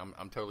candy. I'm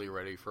totally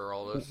ready for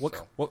all this.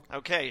 What?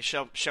 Okay,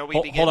 shall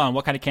we begin? Hold on,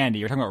 what kind of candy?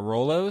 You're talking about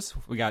Rolos?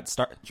 We got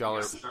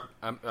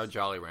I'm a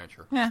Jolly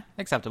Rancher. Yeah,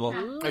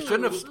 acceptable. I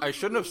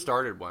shouldn't have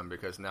started one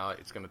because now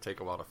it's going to take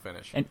a while to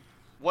finish. And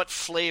what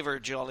flavor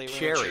Jolly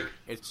Rancher? Cherry.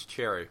 It's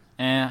cherry.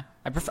 I'm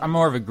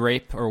more of a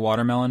grape or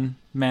watermelon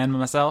man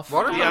myself.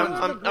 Watermelon?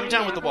 Yeah, I'm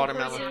down with the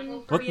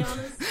watermelon.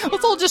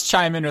 Let's all just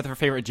chime in with our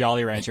favorite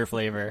Jolly Rancher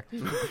flavor.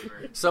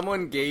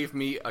 Someone gave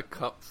me a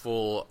cup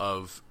full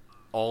of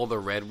all the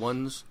red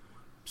ones,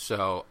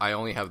 so I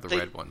only have the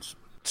red ones.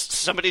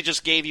 Somebody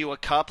just gave you a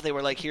cup. They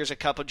were like, "Here's a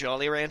cup of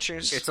Jolly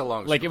Ranchers." It's a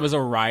long like story. it was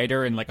a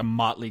rider in like a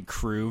Motley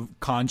Crue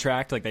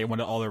contract. Like they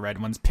wanted all the red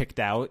ones picked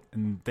out,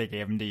 and they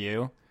gave them to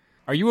you.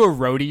 Are you a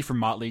roadie for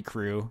Motley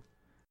Crue?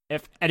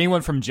 If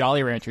anyone from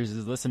Jolly Ranchers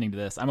is listening to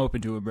this, I'm open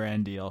to a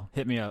brand deal.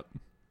 Hit me up.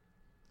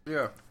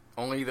 Yeah,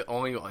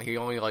 he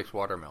only likes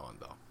watermelon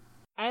though.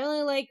 I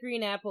only like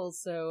green apples,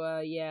 so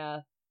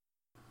yeah.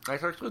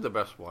 That's actually the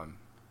best one.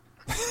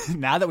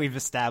 Now that we've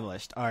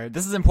established,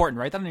 this is important.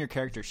 Write that on your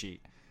character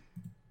sheet.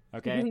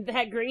 Okay.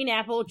 That green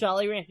apple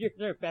Jolly Rancher is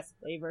their best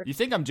flavor. You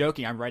think I'm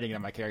joking? I'm writing it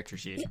on my character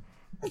sheet.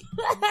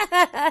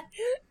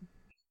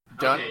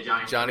 Johnny,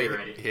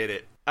 hit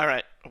it. All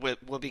right,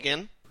 we'll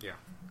begin? Yeah.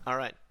 All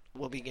right,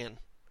 we'll begin.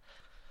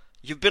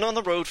 You've been on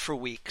the road for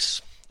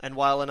weeks, and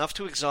while enough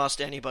to exhaust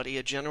anybody,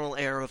 a general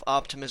air of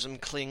optimism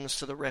clings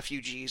to the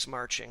refugees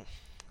marching.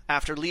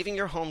 After leaving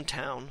your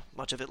hometown,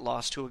 much of it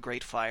lost to a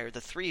great fire,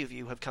 the three of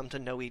you have come to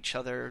know each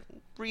other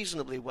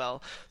reasonably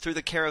well through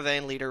the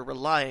caravan leader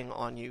relying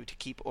on you to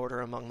keep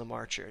order among the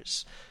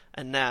marchers.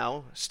 And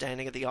now,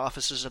 standing at the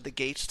offices of the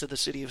gates to the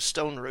city of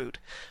Stoneroot,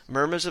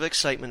 murmurs of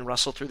excitement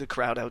rustle through the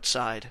crowd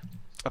outside.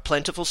 A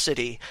plentiful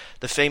city,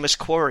 the famous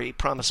quarry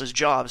promises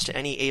jobs to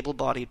any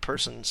able-bodied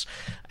persons,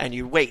 and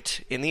you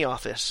wait in the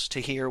office to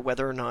hear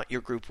whether or not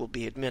your group will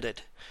be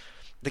admitted.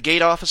 The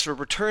gate officer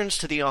returns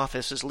to the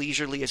office as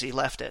leisurely as he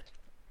left it,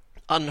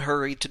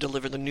 unhurried to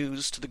deliver the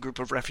news to the group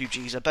of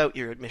refugees about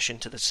your admission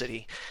to the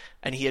city,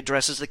 and he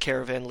addresses the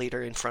caravan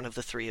leader in front of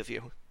the three of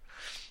you.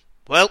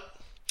 Well,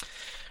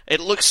 it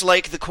looks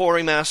like the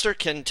quarrymaster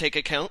can take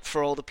account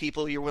for all the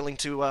people you're willing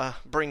to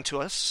bring to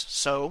us,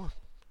 so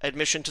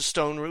Admission to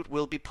Stone Root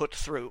will be put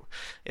through.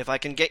 If I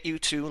can get you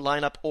to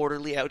line up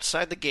orderly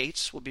outside the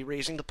gates, we'll be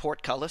raising the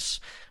portcullis,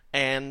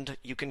 and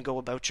you can go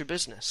about your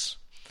business.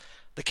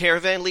 The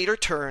caravan leader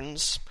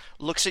turns,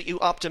 looks at you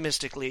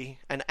optimistically,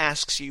 and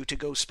asks you to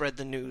go spread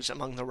the news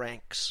among the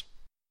ranks.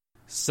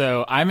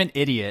 So I'm an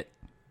idiot.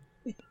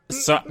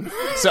 So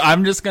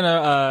I'm just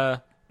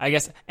gonna, I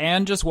guess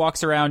Anne just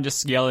walks around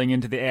just yelling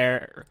into the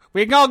air,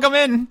 "We can all come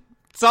in.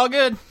 It's all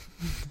good."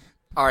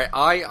 All right,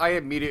 I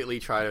immediately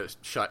try to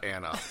shut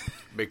Anne up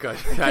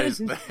because that is,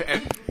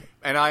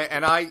 and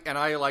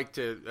I like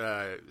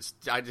to,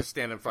 I just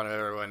stand in front of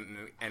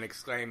everyone and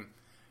exclaim,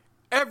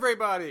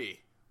 "Everybody,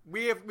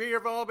 we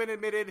have all been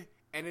admitted,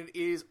 and it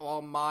is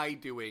all my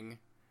doing.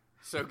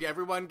 So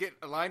everyone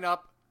line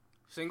up,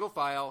 single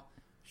file,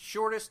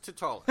 shortest to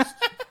tallest."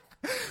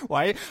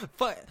 Why?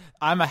 But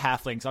I'm a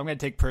halfling, so I'm going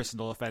to take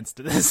personal offense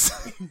to this.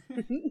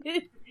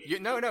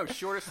 No,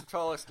 shortest to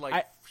tallest,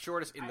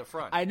 shortest in the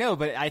front. I know,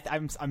 but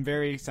I'm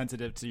very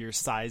sensitive to your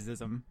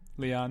sizeism,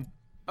 Leon.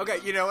 Okay,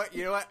 you know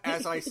what?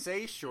 As I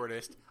say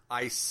shortest,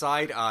 I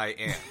side-eye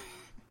Anne.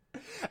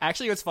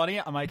 Actually, what's funny,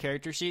 on my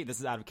character sheet, this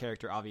is out of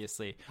character,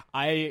 obviously,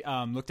 I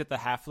looked at the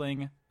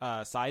halfling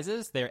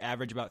sizes. They're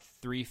average about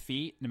 3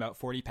 feet and about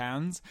 40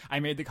 pounds. I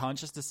made the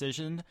conscious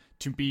decision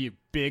to be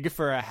big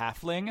for a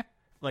halfling,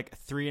 like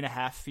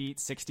 3.5 feet,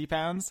 60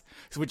 pounds,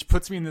 which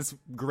puts me in this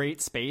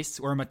great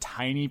space where I'm a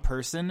tiny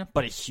person,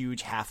 but a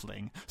huge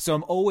halfling. So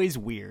I'm always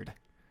weird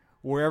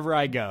wherever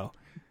I go.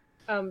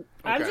 I'm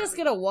just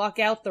gonna walk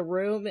out the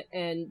room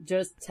and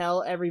just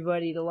tell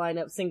everybody to line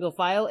up single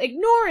file,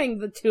 ignoring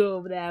the two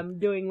of them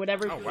doing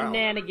whatever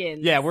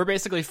shenanigans. Yeah, we're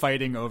basically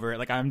fighting over it.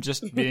 Like, I'm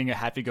just being a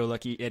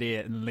happy-go-lucky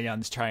idiot, and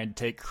Leon's trying to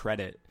take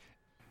credit.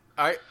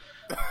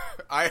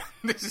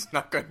 This is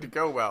not going to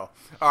go well.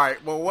 All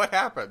right, well, what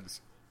happens?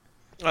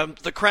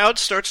 The crowd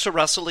starts to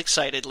rustle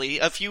excitedly.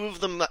 A few of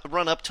them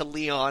run up to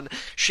Leon,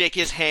 shake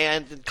his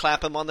hand, and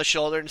clap him on the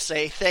shoulder and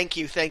say, thank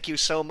you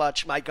so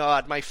much, my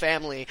God, my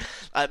family.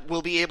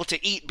 Will be able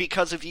to eat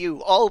because of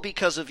you, all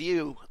because of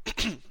you."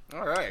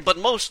 All right. But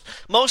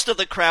most of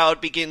the crowd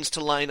begins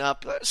to line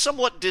up,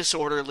 somewhat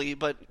disorderly,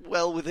 but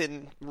well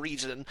within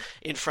reason,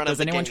 in front of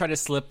the gate. Does anyone try to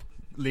slip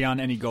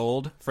Leon any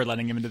gold for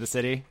letting him into the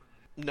city?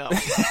 No.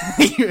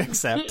 You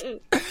accept.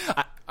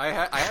 I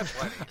have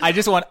plenty. I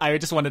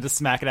just wanted to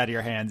smack it out of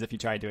your hands if you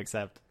tried to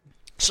accept.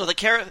 So the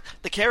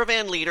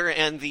caravan leader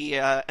and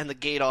the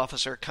gate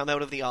officer come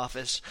out of the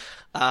office,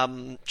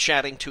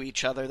 chatting to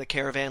each other. The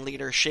caravan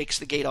leader shakes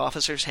the gate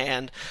officer's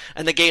hand,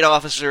 and the gate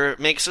officer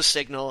makes a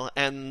signal,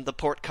 and the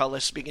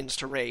portcullis begins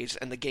to raise,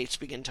 and the gates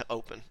begin to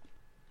open.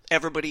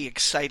 Everybody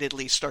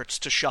excitedly starts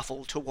to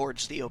shuffle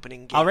towards the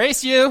opening gate. I'll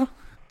race you.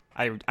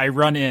 I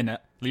run in,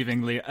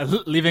 leaving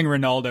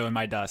Rinaldo in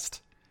my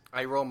dust.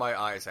 I roll my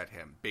eyes at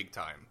him, big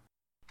time.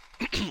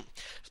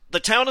 The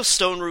town of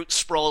Stone Root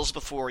sprawls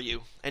before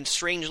you, and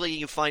strangely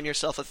you find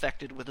yourself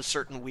affected with a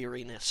certain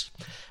weariness.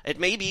 It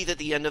may be that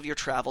the end of your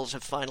travels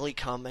have finally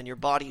come, and your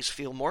bodies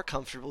feel more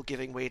comfortable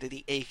giving way to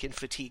the ache and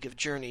fatigue of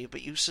journey,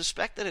 but you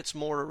suspect that it's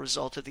more a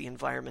result of the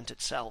environment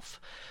itself.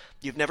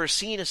 You've never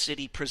seen a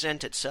city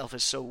present itself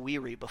as so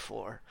weary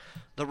before.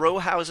 The row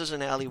houses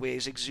and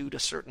alleyways exude a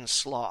certain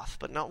sloth,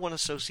 but not one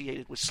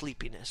associated with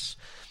sleepiness.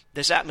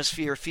 This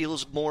atmosphere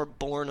feels more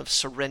born of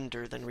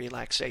surrender than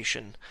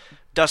relaxation.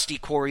 Dusty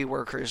quarry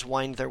workers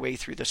wind their way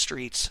through the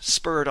streets,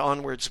 spurred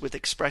onwards with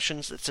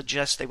expressions that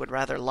suggest they would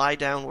rather lie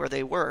down where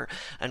they were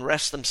and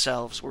rest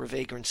themselves were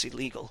vagrancy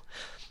legal.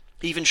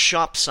 Even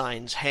shop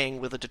signs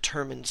hang with a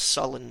determined,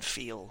 sullen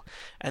feel,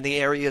 and the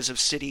areas of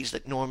cities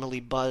that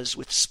normally buzz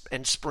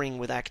and spring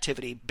with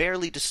activity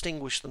barely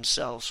distinguish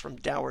themselves from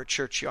dour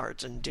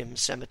churchyards and dim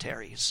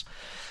cemeteries.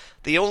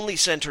 The only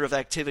center of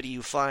activity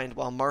you find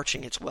while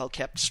marching its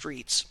well-kept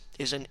streets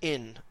is an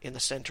inn in the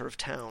center of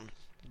town.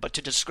 But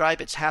to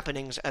describe its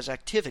happenings as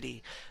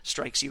activity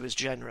strikes you as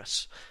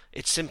generous.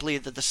 It's simply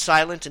that the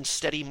silent and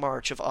steady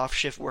march of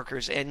off-shift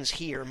workers ends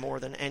here more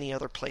than any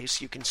other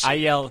place you can see. I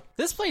yell,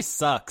 "This place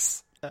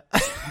sucks."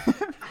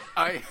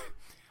 I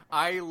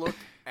look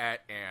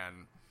at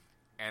Anne,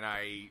 and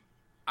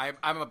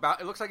I'm about.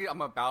 It looks like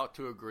I'm about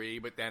to agree,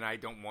 but then I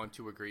don't want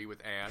to agree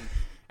with Anne,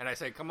 and I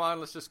say, "Come on,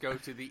 let's just go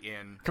to the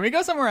inn." Can we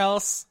go somewhere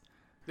else?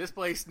 This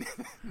place,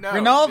 no.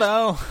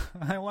 Rinaldo,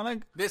 I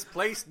want to. This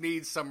place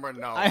needs some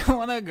Rinaldo. I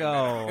want to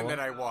go. And then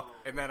I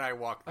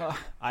walk. There.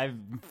 I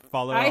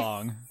follow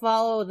along. I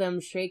follow them,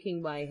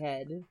 shaking my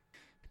head.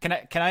 Can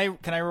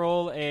I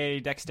roll a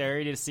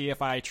dexterity to see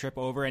if I trip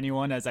over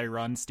anyone as I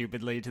run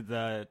stupidly to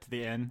the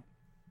inn?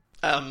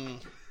 I'm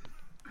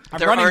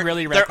running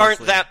really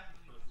recklessly.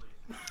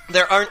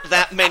 There aren't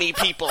that many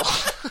people.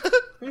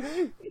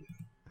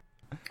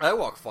 I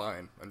walk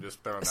fine. I'm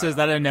just throwing. So is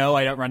that a no?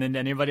 I don't run into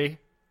anybody.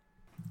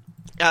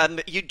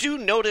 You do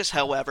notice,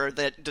 however,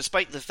 that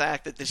despite the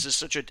fact that this is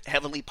such a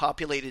heavily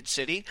populated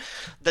city,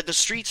 that the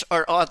streets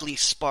are oddly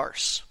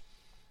sparse.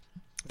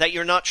 That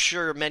you're not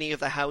sure many of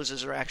the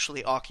houses are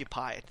actually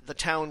occupied. The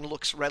town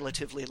looks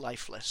relatively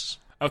lifeless.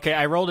 Okay,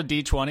 I rolled a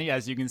d20,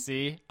 as you can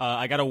see.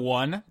 I got a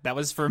 1. That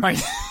was for my...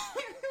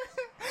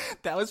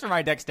 That was for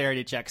my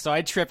dexterity check, so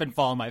I trip and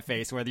fall on my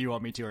face, whether you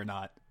want me to or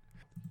not.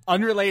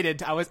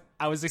 Unrelated,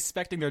 I was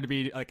expecting there to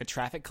be like a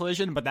traffic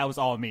collision, but that was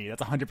all me.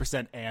 That's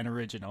 100% an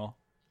original.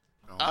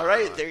 All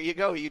right, there you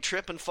go. You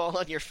trip and fall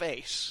on your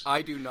face.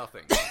 I do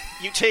nothing.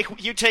 You take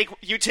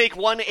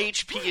 1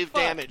 HP of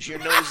damage. Your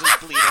nose is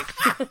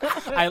bleeding.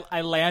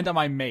 I land on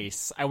my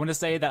mace. I want to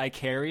say that I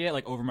carry it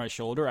like over my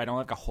shoulder. I don't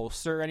have like a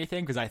holster or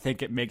anything because I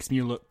think it makes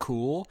me look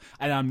cool,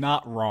 and I'm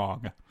not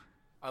wrong.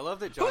 I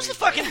love that Johnny's Who's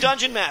the fucking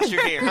dungeon master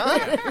here,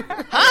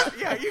 huh?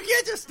 Yeah, you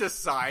can't just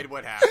decide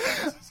what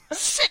happens.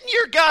 Sit in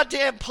your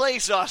goddamn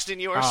place, Austin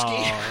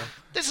Yorsky.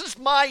 This is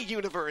my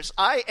universe.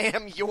 I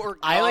am your god.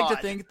 I like to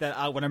think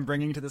that what I'm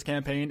bringing to this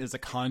campaign is a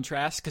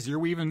contrast, because you're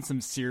weaving some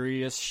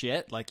serious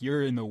shit. Like,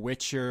 you're in The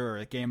Witcher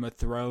or Game of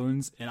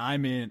Thrones, and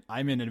I'm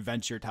in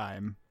Adventure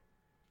Time.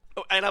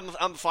 Oh, and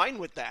I'm fine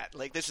with that.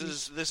 Like, this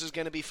is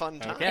going to be fun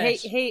time. Okay.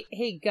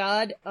 Hey,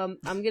 God, I'm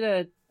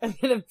gonna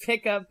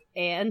pick up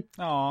Anne.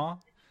 Aw.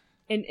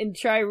 And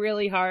try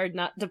really hard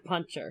not to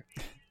punch her.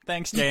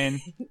 Thanks, Jayne.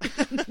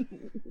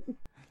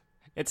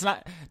 It's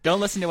not. Don't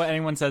listen to what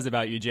anyone says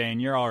about you,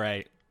 Jayne. You're all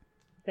right.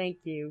 Thank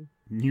you.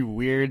 You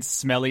weird,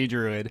 smelly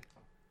druid.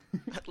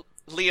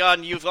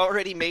 Leon, you've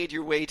already made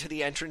your way to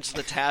the entrance of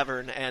the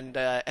tavern and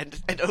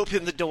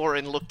opened the door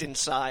and looked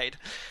inside.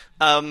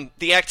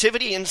 The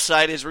activity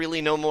inside is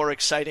really no more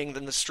exciting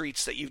than the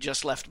streets that you've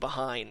just left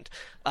behind.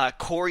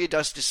 Quarry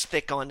dust is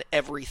thick on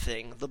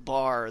everything: the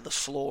bar, the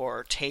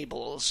floor,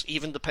 tables,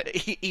 even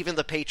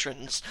the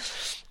patrons.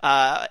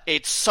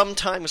 It's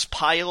sometimes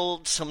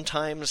piled,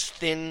 sometimes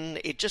thin.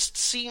 It just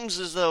seems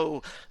as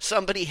though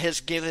somebody has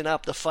given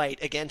up the fight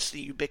against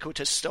the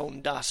ubiquitous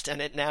stone dust,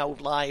 and it now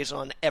lies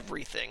on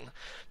everything.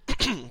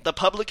 The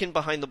publican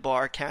behind the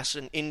bar casts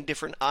an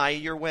indifferent eye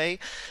your way,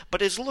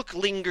 but his look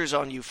lingers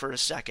on you for a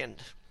second,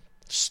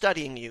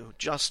 studying you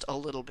just a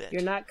little bit.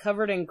 You're not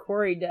covered in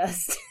quarry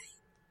dust.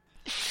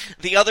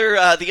 The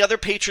other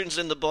patrons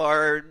in the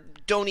bar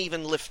don't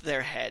even lift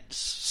their heads.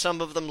 Some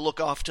of them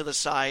look off to the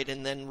side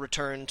and then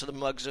return to the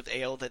mugs of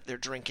ale that they're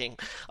drinking,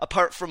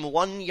 apart from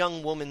one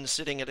young woman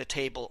sitting at a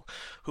table,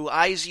 who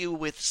eyes you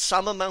with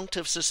some amount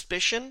of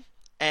suspicion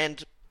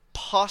and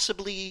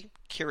possibly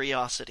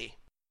curiosity.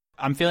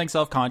 I'm feeling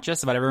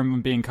self-conscious about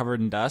everyone being covered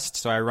in dust,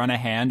 so I run a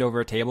hand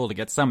over a table to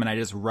get some, and I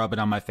just rub it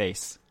on my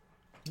face.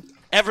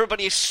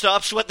 Everybody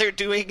stops what they're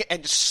doing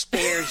and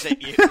stares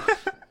at you.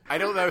 I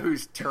don't know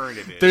whose turn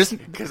it is.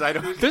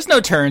 There's no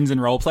turns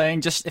in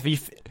role-playing, just if you...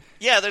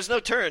 Yeah, there's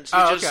no turns.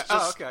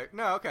 Okay.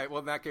 No, okay. Well,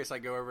 in that case, I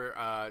go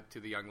over to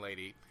the young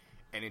lady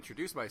and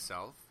introduce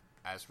myself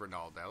as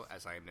Rinaldo,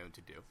 as I am known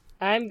to do.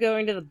 I'm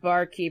going to the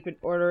barkeep and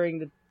ordering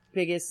the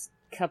biggest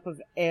cup of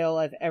ale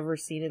I've ever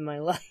seen in my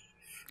life.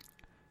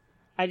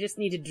 I just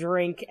need to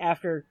drink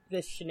after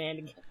this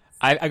shenanigans.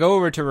 I go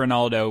over to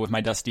Rinaldo with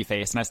my dusty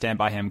face, and I stand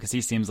by him because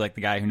he seems like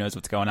the guy who knows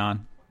what's going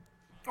on.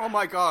 Oh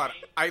my god.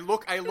 I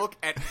look at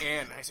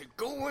Anne, and I say,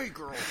 "Go away,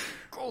 girl.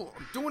 Go,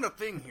 I'm doing a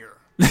thing here."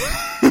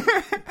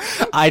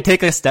 I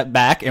take a step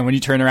back, and when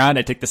you turn around,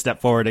 I take the step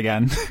forward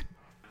again.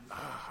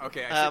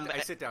 Okay,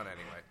 I sit down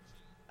anyway.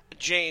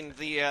 Jayne,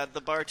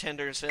 the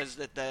bartender says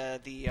that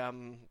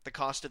the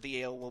cost of the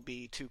ale will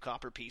be 2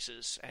 copper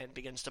pieces, and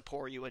begins to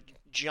pour you a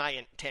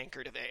giant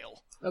tankard of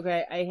ale.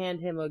 Okay, I hand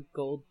him a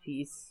gold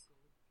piece.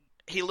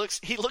 He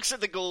looks at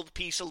the gold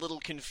piece a little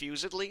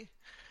confusedly,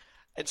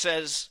 and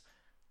says,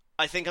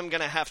 "I think I'm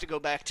gonna have to go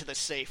back to the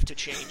safe to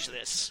change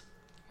this."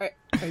 Are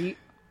you?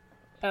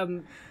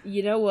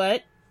 You know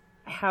what?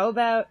 How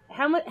about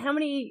how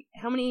many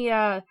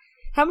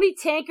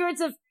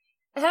tankards of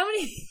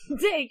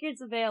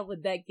ale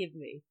would that give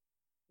me?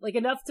 Like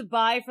enough to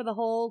buy for the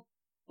whole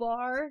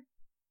bar?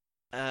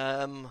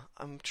 I'm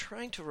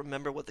trying to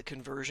remember what the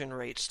conversion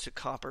rates to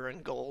copper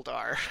and gold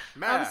are.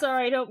 Math. I'm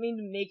sorry, I don't mean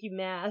to make you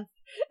math.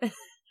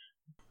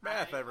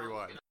 Math,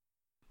 everyone.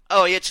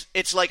 Oh,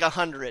 it's like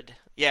 100.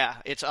 Yeah,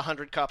 it's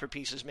 100 copper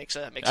pieces makes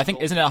a I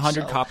think, isn't it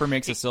 100 so copper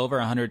makes a silver,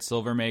 100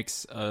 silver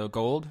makes a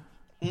gold?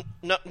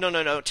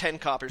 No. 10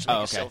 coppers make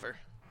a silver.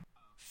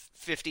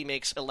 50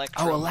 makes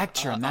electrum. Oh,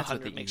 electrum. That's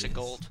 100 what makes use. a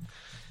gold.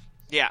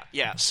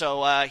 Yeah.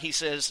 So he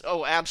says,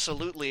 "Oh,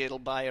 absolutely, it'll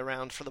buy a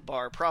round for the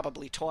bar,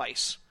 probably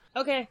twice."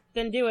 Okay,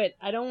 then do it.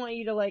 I don't want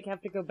you to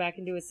have to go back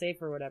into a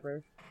safe or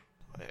whatever.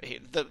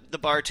 The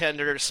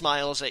bartender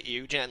smiles at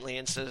you gently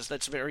and says,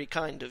 "That's very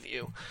kind of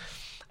you,"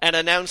 and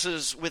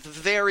announces with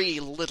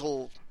very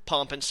little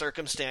pomp and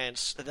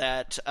circumstance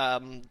that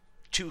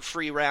 2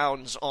 free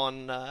rounds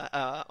on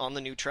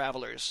the new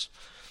travelers.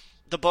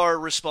 The bar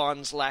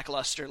responds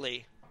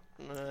lacklusterly.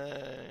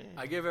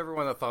 I give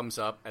everyone a thumbs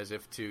up as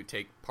if to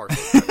take part.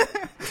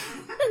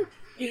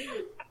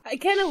 I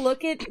kind of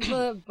look at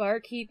the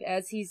barkeep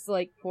as he's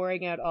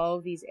pouring out all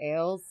of these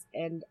ales,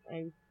 and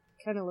I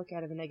kind of look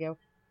at him and I go,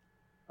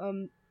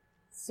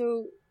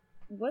 so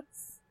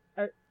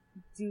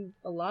do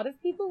a lot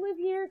of people live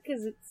here?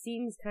 Because it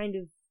seems kind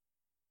of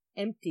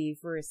empty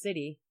for a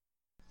city.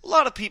 A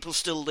lot of people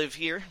still live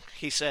here,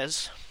 he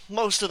says.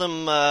 Most of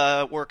them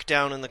work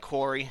down in the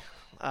quarry.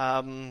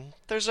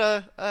 There's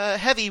a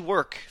heavy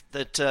work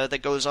that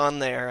goes on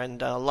there,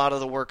 and a lot of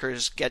the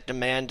workers get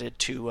demanded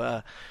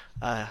to,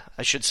 I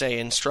should say,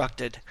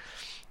 instructed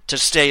to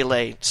stay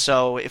late.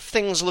 So if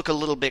things look a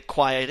little bit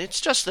quiet,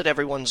 it's just that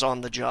everyone's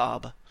on the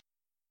job.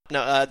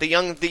 No, the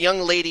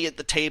young lady at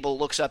the table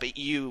looks up at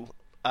you,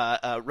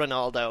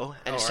 Rinaldo,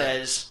 and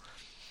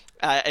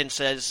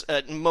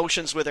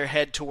motions with her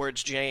head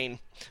towards Jayne,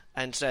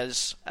 and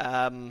says,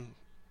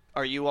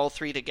 "Are you all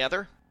three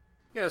together?"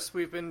 Yes,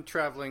 we've been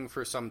traveling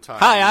for some time.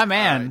 Hi, I'm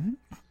Anne.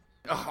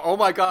 Oh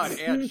my God,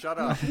 Anne, shut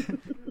up.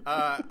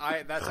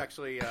 That's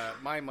actually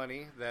my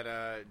money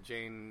that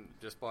Jayne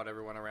just bought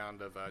everyone a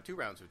round of 2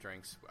 rounds of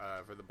drinks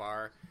for the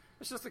bar.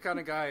 It's just the kind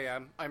of guy I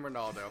am. I'm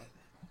Rinaldo.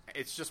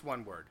 It's just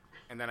one word.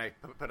 And then I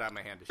put out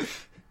my hand to shake.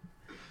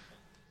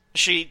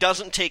 She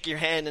doesn't take your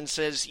hand and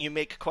says, "You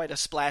make quite a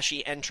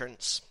splashy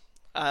entrance."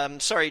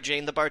 Sorry,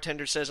 Jayne, the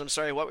bartender says, "I'm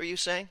sorry, what were you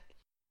saying?"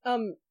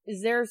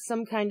 Is there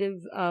some kind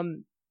of,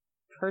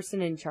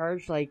 person in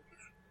charge, like,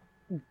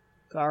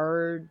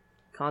 guard,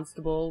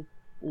 constable,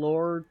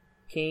 lord,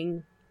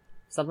 king,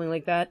 something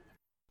like that?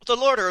 The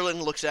Lord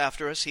Erlin looks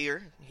after us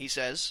here, he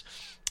says.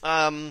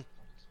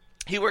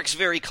 He works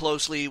very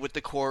closely with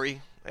the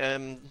quarry.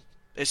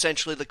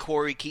 Essentially, the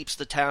quarry keeps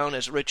the town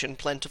as rich and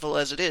plentiful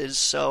as it is,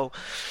 so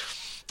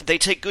they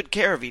take good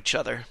care of each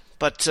other.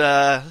 But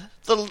the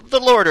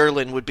Lord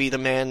Erlin would be the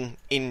man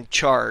in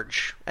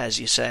charge, as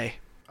you say.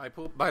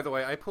 By the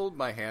way, I pulled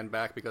my hand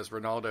back because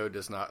Rinaldo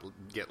does not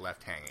get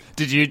left hanging.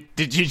 Did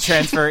you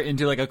transfer it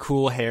into like a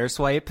cool hair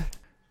swipe?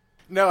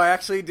 No, I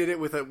actually did it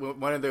with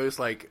one of those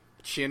like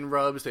chin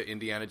rubs that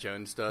Indiana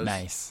Jones does.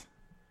 Nice.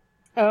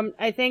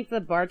 I thank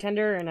the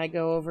bartender and I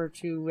go over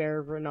to where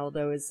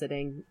Rinaldo is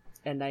sitting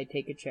and I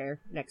take a chair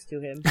next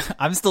to him.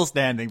 I'm still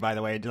standing, by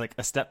the way, like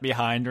a step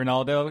behind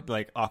Rinaldo,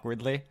 like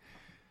awkwardly.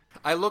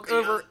 I look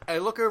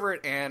over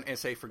at Anne and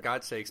say, "For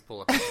God's sakes,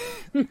 pull up."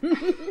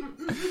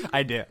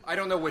 I do. I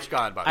don't know which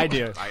god, by the way. I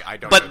do. I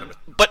don't know them.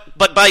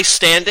 But by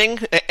standing,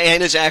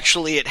 Anne is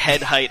actually at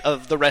head height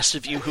of the rest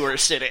of you who are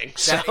sitting.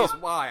 So. That is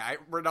why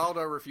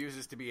Rinaldo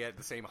refuses to be at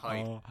the same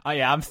height. Oh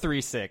yeah, I'm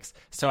 3'6",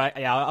 so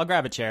I'll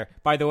grab a chair.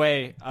 By the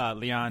way,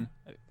 Leon,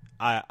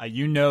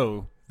 you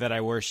know that I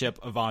worship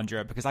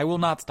Avandra because I will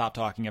not stop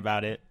talking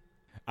about it.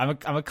 I'm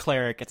a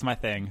cleric. It's my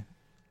thing.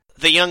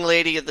 The young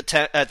lady at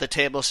the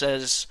table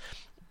says,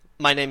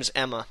 "My name's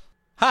Emma."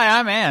 Hi,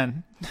 I'm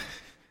Anne.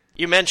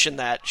 You mentioned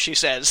that, she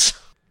says.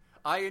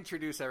 I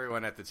introduce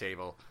everyone at the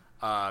table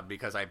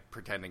because I'm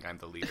pretending I'm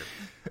the leader.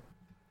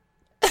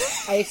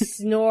 I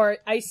snort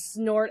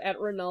at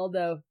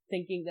Rinaldo,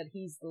 thinking that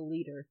he's the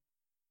leader.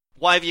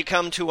 "Why have you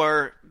come to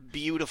our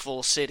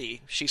beautiful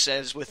city?" she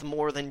says, with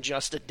more than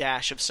just a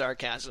dash of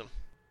sarcasm.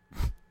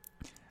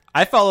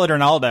 I followed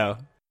Rinaldo.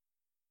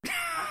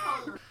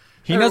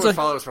 He knows what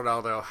follows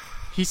Rinaldo.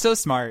 He's so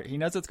smart. He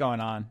knows what's going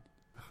on.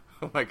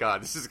 Oh my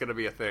God, this is going to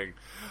be a thing.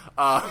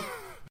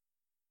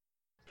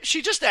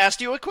 She just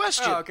asked you a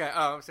question. Oh, okay.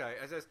 Oh, I'm sorry.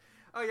 It says,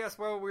 "Oh yes,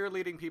 well, we're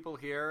leading people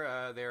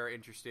here. They're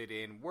interested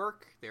in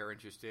work. They're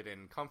interested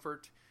in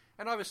comfort,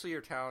 and obviously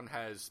your town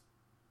has."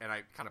 And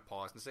I kind of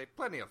pause and say,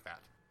 "Plenty of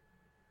that."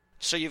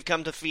 "So you've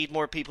come to feed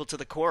more people to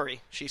the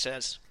quarry," she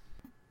says.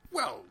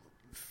 Well,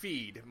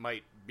 feed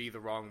might be the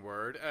wrong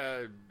word.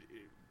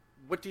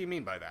 What do you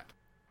mean by that?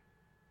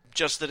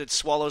 Just that it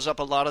swallows up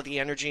a lot of the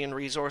energy and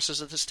resources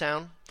of this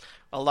town.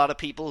 A lot of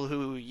people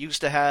who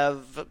used to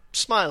have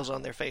smiles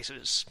on their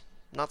faces.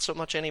 Not so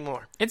much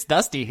anymore. It's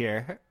dusty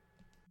here.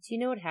 Do you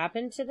know what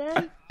happened to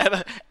them?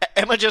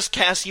 Emma just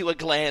casts you a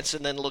glance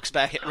and then looks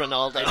back at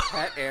Rinaldo. I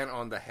pat Anne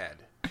on the head.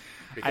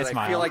 Because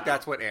I feel like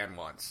that's what Anne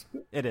wants.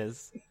 It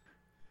is.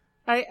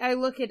 I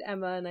look at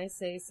Emma and I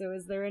say, "So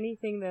is there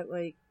anything that,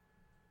 like,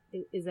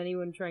 is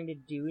anyone trying to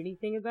do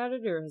anything about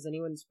it, or has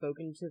anyone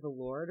spoken to the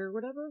Lord or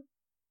whatever?"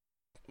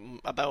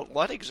 "About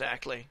what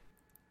exactly?"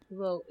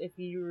 "Well, if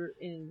you're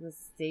in a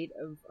state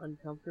of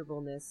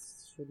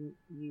uncomfortableness, shouldn't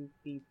you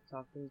be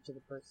talking to the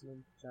person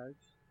in charge?"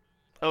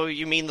 "Oh,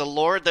 you mean the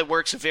Lord that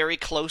works very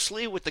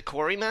closely with the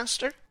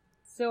quarrymaster?"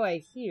 "So I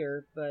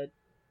hear, but..."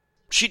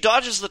 She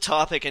dodges the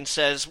topic and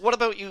says, "What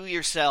about you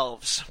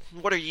yourselves?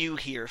 What are you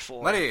here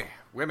for?" "Money,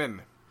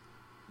 women."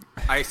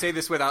 I say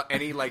this without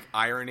any, like,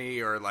 irony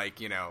or, like,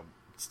 you know,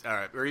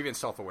 or even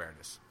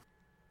self-awareness.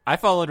 I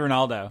followed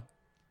Rinaldo.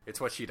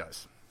 It's what she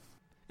does.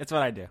 It's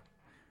what I do.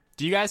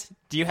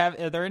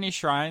 Are there any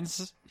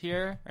shrines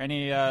here?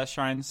 Any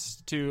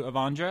shrines to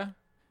Avandra?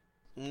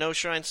 "No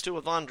shrines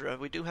to Avandra.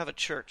 We do have a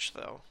church,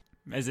 though."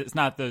 It's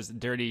not those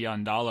dirty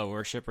Yondala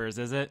worshippers,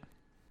 is it?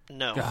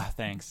 "No."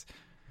 Thanks.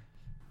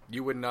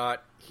 You would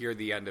not hear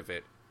the end of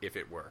it if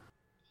it were.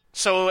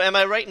 "So am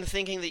I right in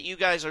thinking that you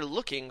guys are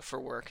looking for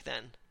work,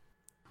 then?"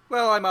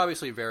 Well, I'm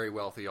obviously very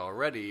wealthy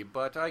already,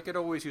 but I could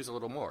always use a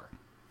little more.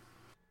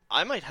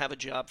 "I might have a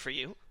job for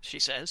you," she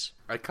says.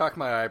 I cock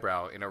my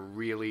eyebrow in a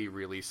really,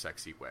 really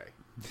sexy way.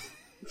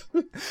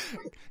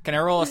 Can I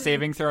roll a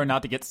saving throw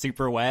not to get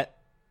super wet?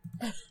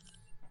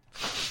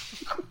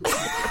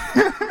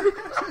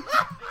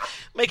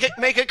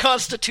 Make a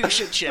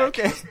constitution check.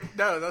 Okay.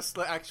 No, let's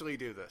actually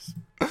do this.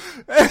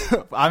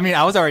 I mean,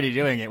 I was already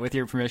doing it with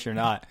your permission or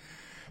not.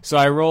 So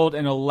I rolled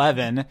an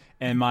 11,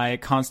 and my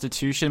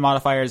Constitution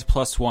modifier is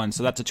 +1,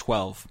 so that's a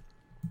 12.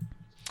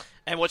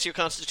 And what's your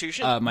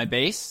Constitution? My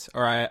base,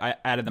 or I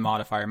added the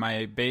modifier.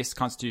 My base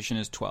Constitution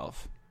is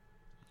 12.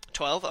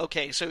 12?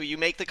 Okay, so you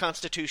make the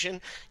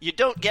Constitution. You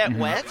don't get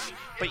wet,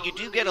 but you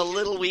do get a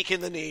little weak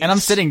in the knees. And I'm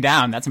sitting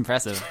down. That's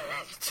impressive.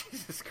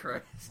 Jesus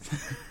Christ.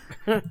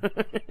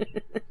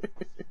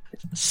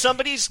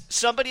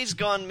 Somebody's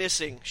gone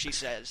missing, she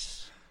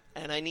says,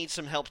 and I need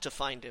some help to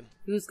find him.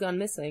 Who's gone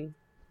missing?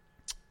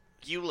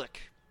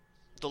 Ulick,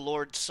 the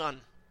Lord's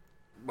son.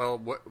 Well,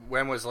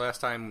 when was the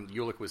last time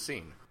Ulick was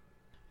seen?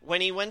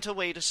 When he went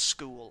away to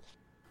school.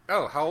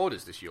 Oh, how old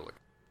is this Ulick?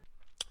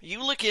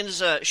 Ulick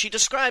is, she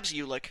describes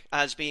Ulick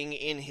as being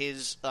in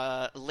his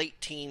late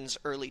teens,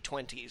 early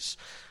 20s.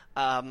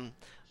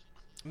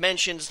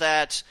 Mentions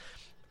that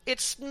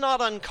it's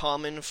not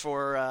uncommon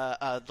for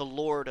the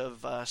Lord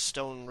of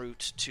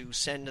Stoneroot to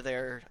send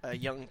their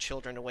young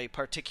children away,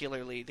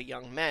 particularly the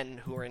young men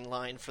who are in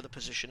line for the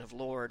position of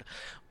Lord,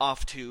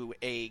 off to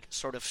a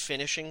sort of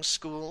finishing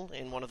school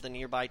in one of the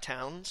nearby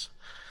towns.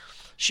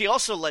 She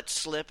also lets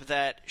slip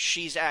that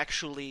she's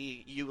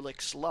actually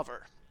Ulick's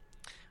lover,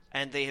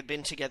 and they have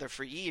been together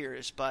for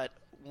years, but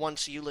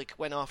once Ulick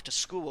went off to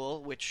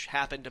school, which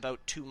happened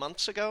about 2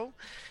 months ago,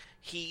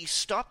 he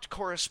stopped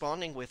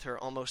corresponding with her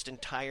almost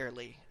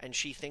entirely, and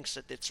she thinks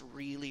that it's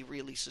really,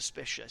 really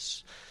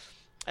suspicious.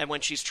 And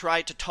when she's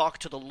tried to talk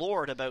to the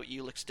Lord about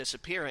Ulick's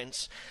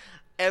disappearance,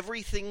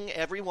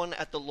 everyone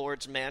at the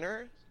Lord's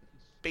manor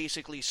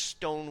basically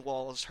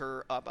stonewalls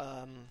her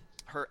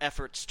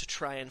efforts to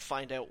try and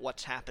find out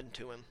what's happened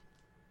to him.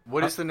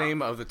 What is the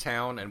name of the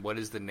town, and what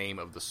is the name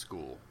of the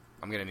school?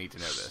 I'm going to need to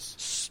know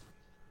this.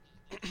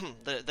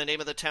 The name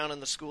of the town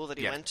and the school that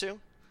he went to?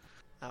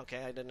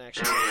 Okay, I didn't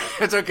actually.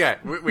 It's okay.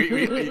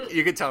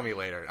 You can tell me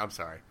later. I'm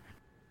sorry.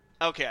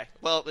 Okay.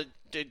 Well,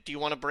 do you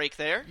want to break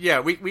there? Yeah,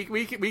 we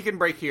can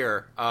break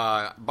here.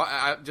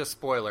 But just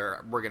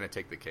spoiler, we're gonna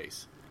take the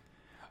case.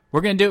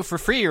 We're gonna do it for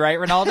free, right,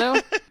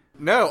 Rinaldo?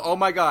 No. Oh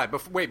my God.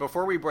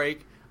 Before we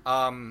break,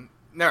 no.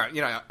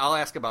 I'll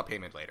ask about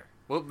payment later.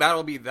 Well,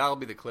 that'll be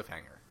the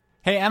cliffhanger.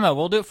 Hey Emma,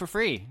 we'll do it for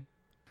free.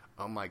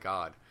 Oh my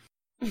God.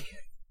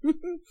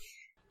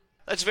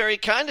 That's very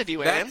kind of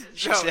you, Anne.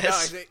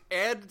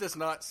 Anne does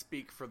not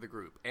speak for the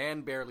group.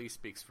 Anne barely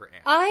speaks for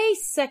Anne. I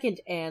second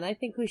Anne. I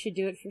think we should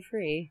do it for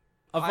free.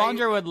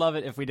 Avandra would love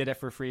it if we did it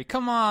for free.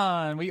 Come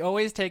on, we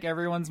always take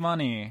everyone's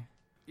money.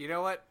 You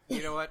know what,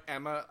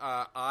 Emma?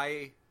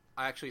 I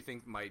actually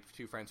think my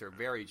two friends are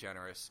very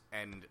generous,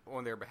 and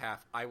on their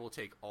behalf, I will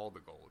take all the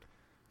gold.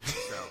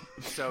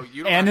 So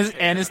you don't.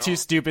 Anne is too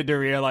stupid to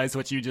realize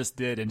what you just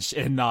did,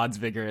 and nods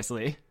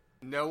vigorously.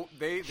 No,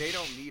 they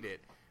don't need it.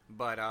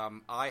 But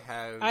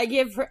I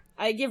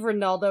give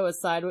Rinaldo a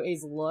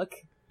sideways look,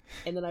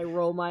 and then I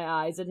roll my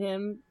eyes at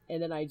him, and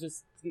then I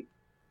just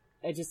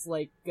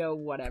like go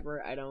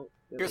whatever. I don't.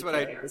 Really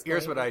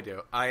Here's what I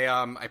do.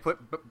 I put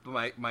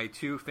my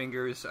two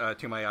fingers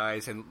to my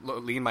eyes and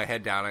lean my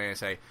head down, and I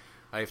say,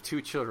 "I have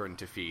 2 children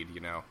to feed,"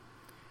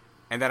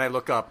 And then I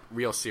look up,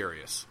 real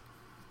serious,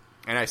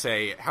 and I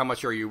say, "How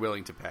much are you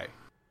willing to pay?"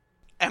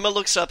 Emma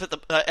looks up to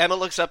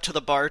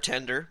the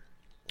bartender,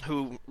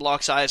 who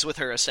locks eyes with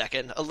her a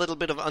second. A little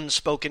bit of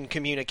unspoken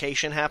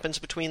communication happens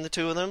between the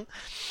two of them,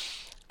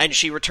 and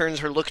she returns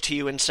her look to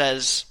you and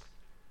says,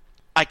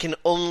 "I can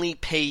only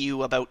pay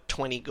you about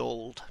 20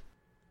 gold."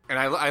 And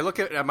I look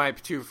at my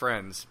 2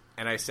 friends,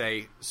 and I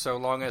say, "So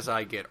long as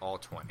I get all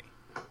 20.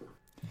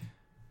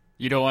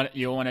 You don't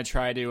want to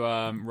try to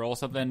roll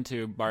something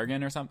to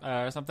bargain or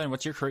something?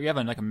 What's your you have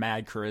a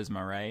mad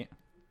charisma, right?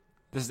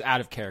 This is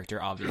out of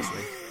character,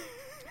 obviously.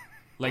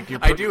 Like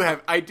I do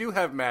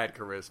have mad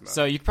charisma.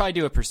 So you could probably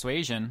do a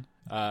persuasion.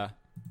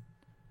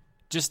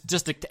 Just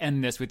to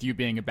end this with you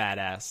being a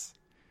badass.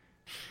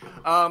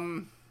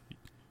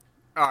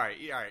 All right,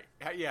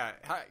 yeah.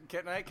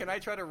 Can I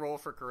try to roll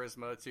for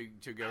charisma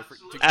to go for?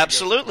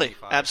 Absolutely.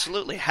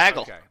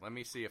 Haggle. Okay, let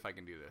me see if I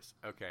can do this.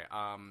 Okay.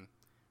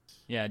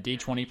 Yeah,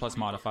 D20 plus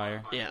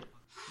modifier. Yeah.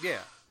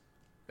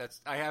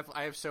 I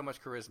have so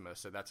much charisma,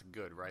 so that's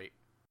good, right?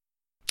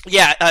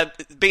 Yeah,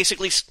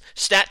 basically,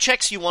 stat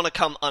checks you want to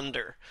come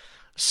under.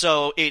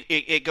 So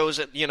it goes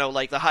at,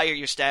 like the higher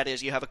your stat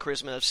is, you have a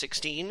charisma of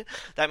 16.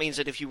 That means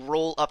that if you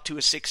roll up to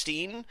a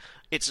 16,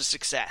 it's a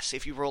success.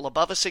 If you roll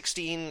above a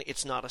 16,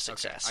 it's not a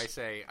success.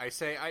 Okay. I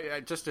say,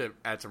 just to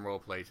add some role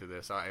play to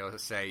this, I'll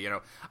say,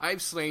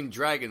 I've slain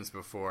dragons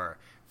before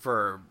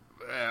for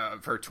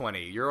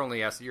 20.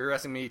 You're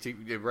asking me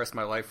to rest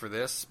my life for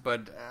this,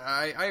 but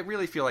I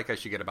really feel like I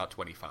should get about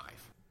 25.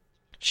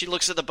 She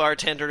looks at the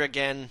bartender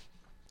again,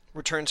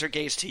 returns her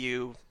gaze to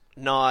you,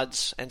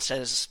 nods, and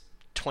says,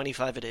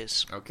 25 it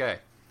is. Okay.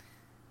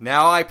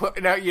 Now I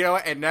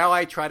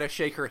try to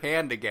shake her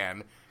hand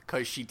again,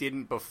 because she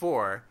didn't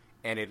before,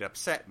 and it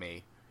upset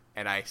me,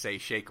 and I say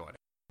shake on it.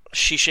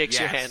 She shakes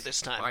your hand this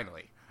time.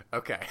 Finally.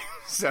 Okay.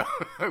 So,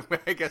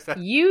 I guess that...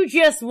 You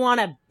just want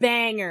to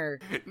bang her.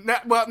 No,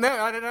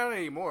 not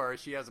anymore.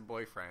 She has a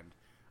boyfriend.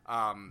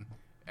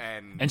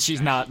 And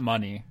she's not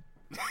money.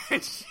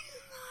 Money.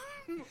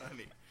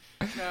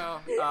 No.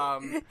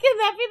 Can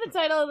that be the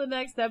title of the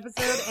next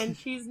episode? And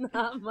she's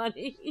not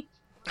money.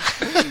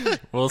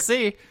 We'll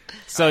see.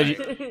 So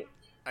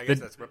I guess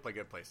that's probably a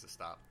good place to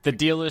stop. The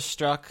deal is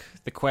struck.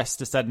 The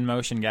quest is set in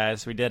motion,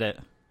 guys. We did it.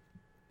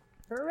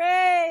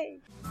 Hooray!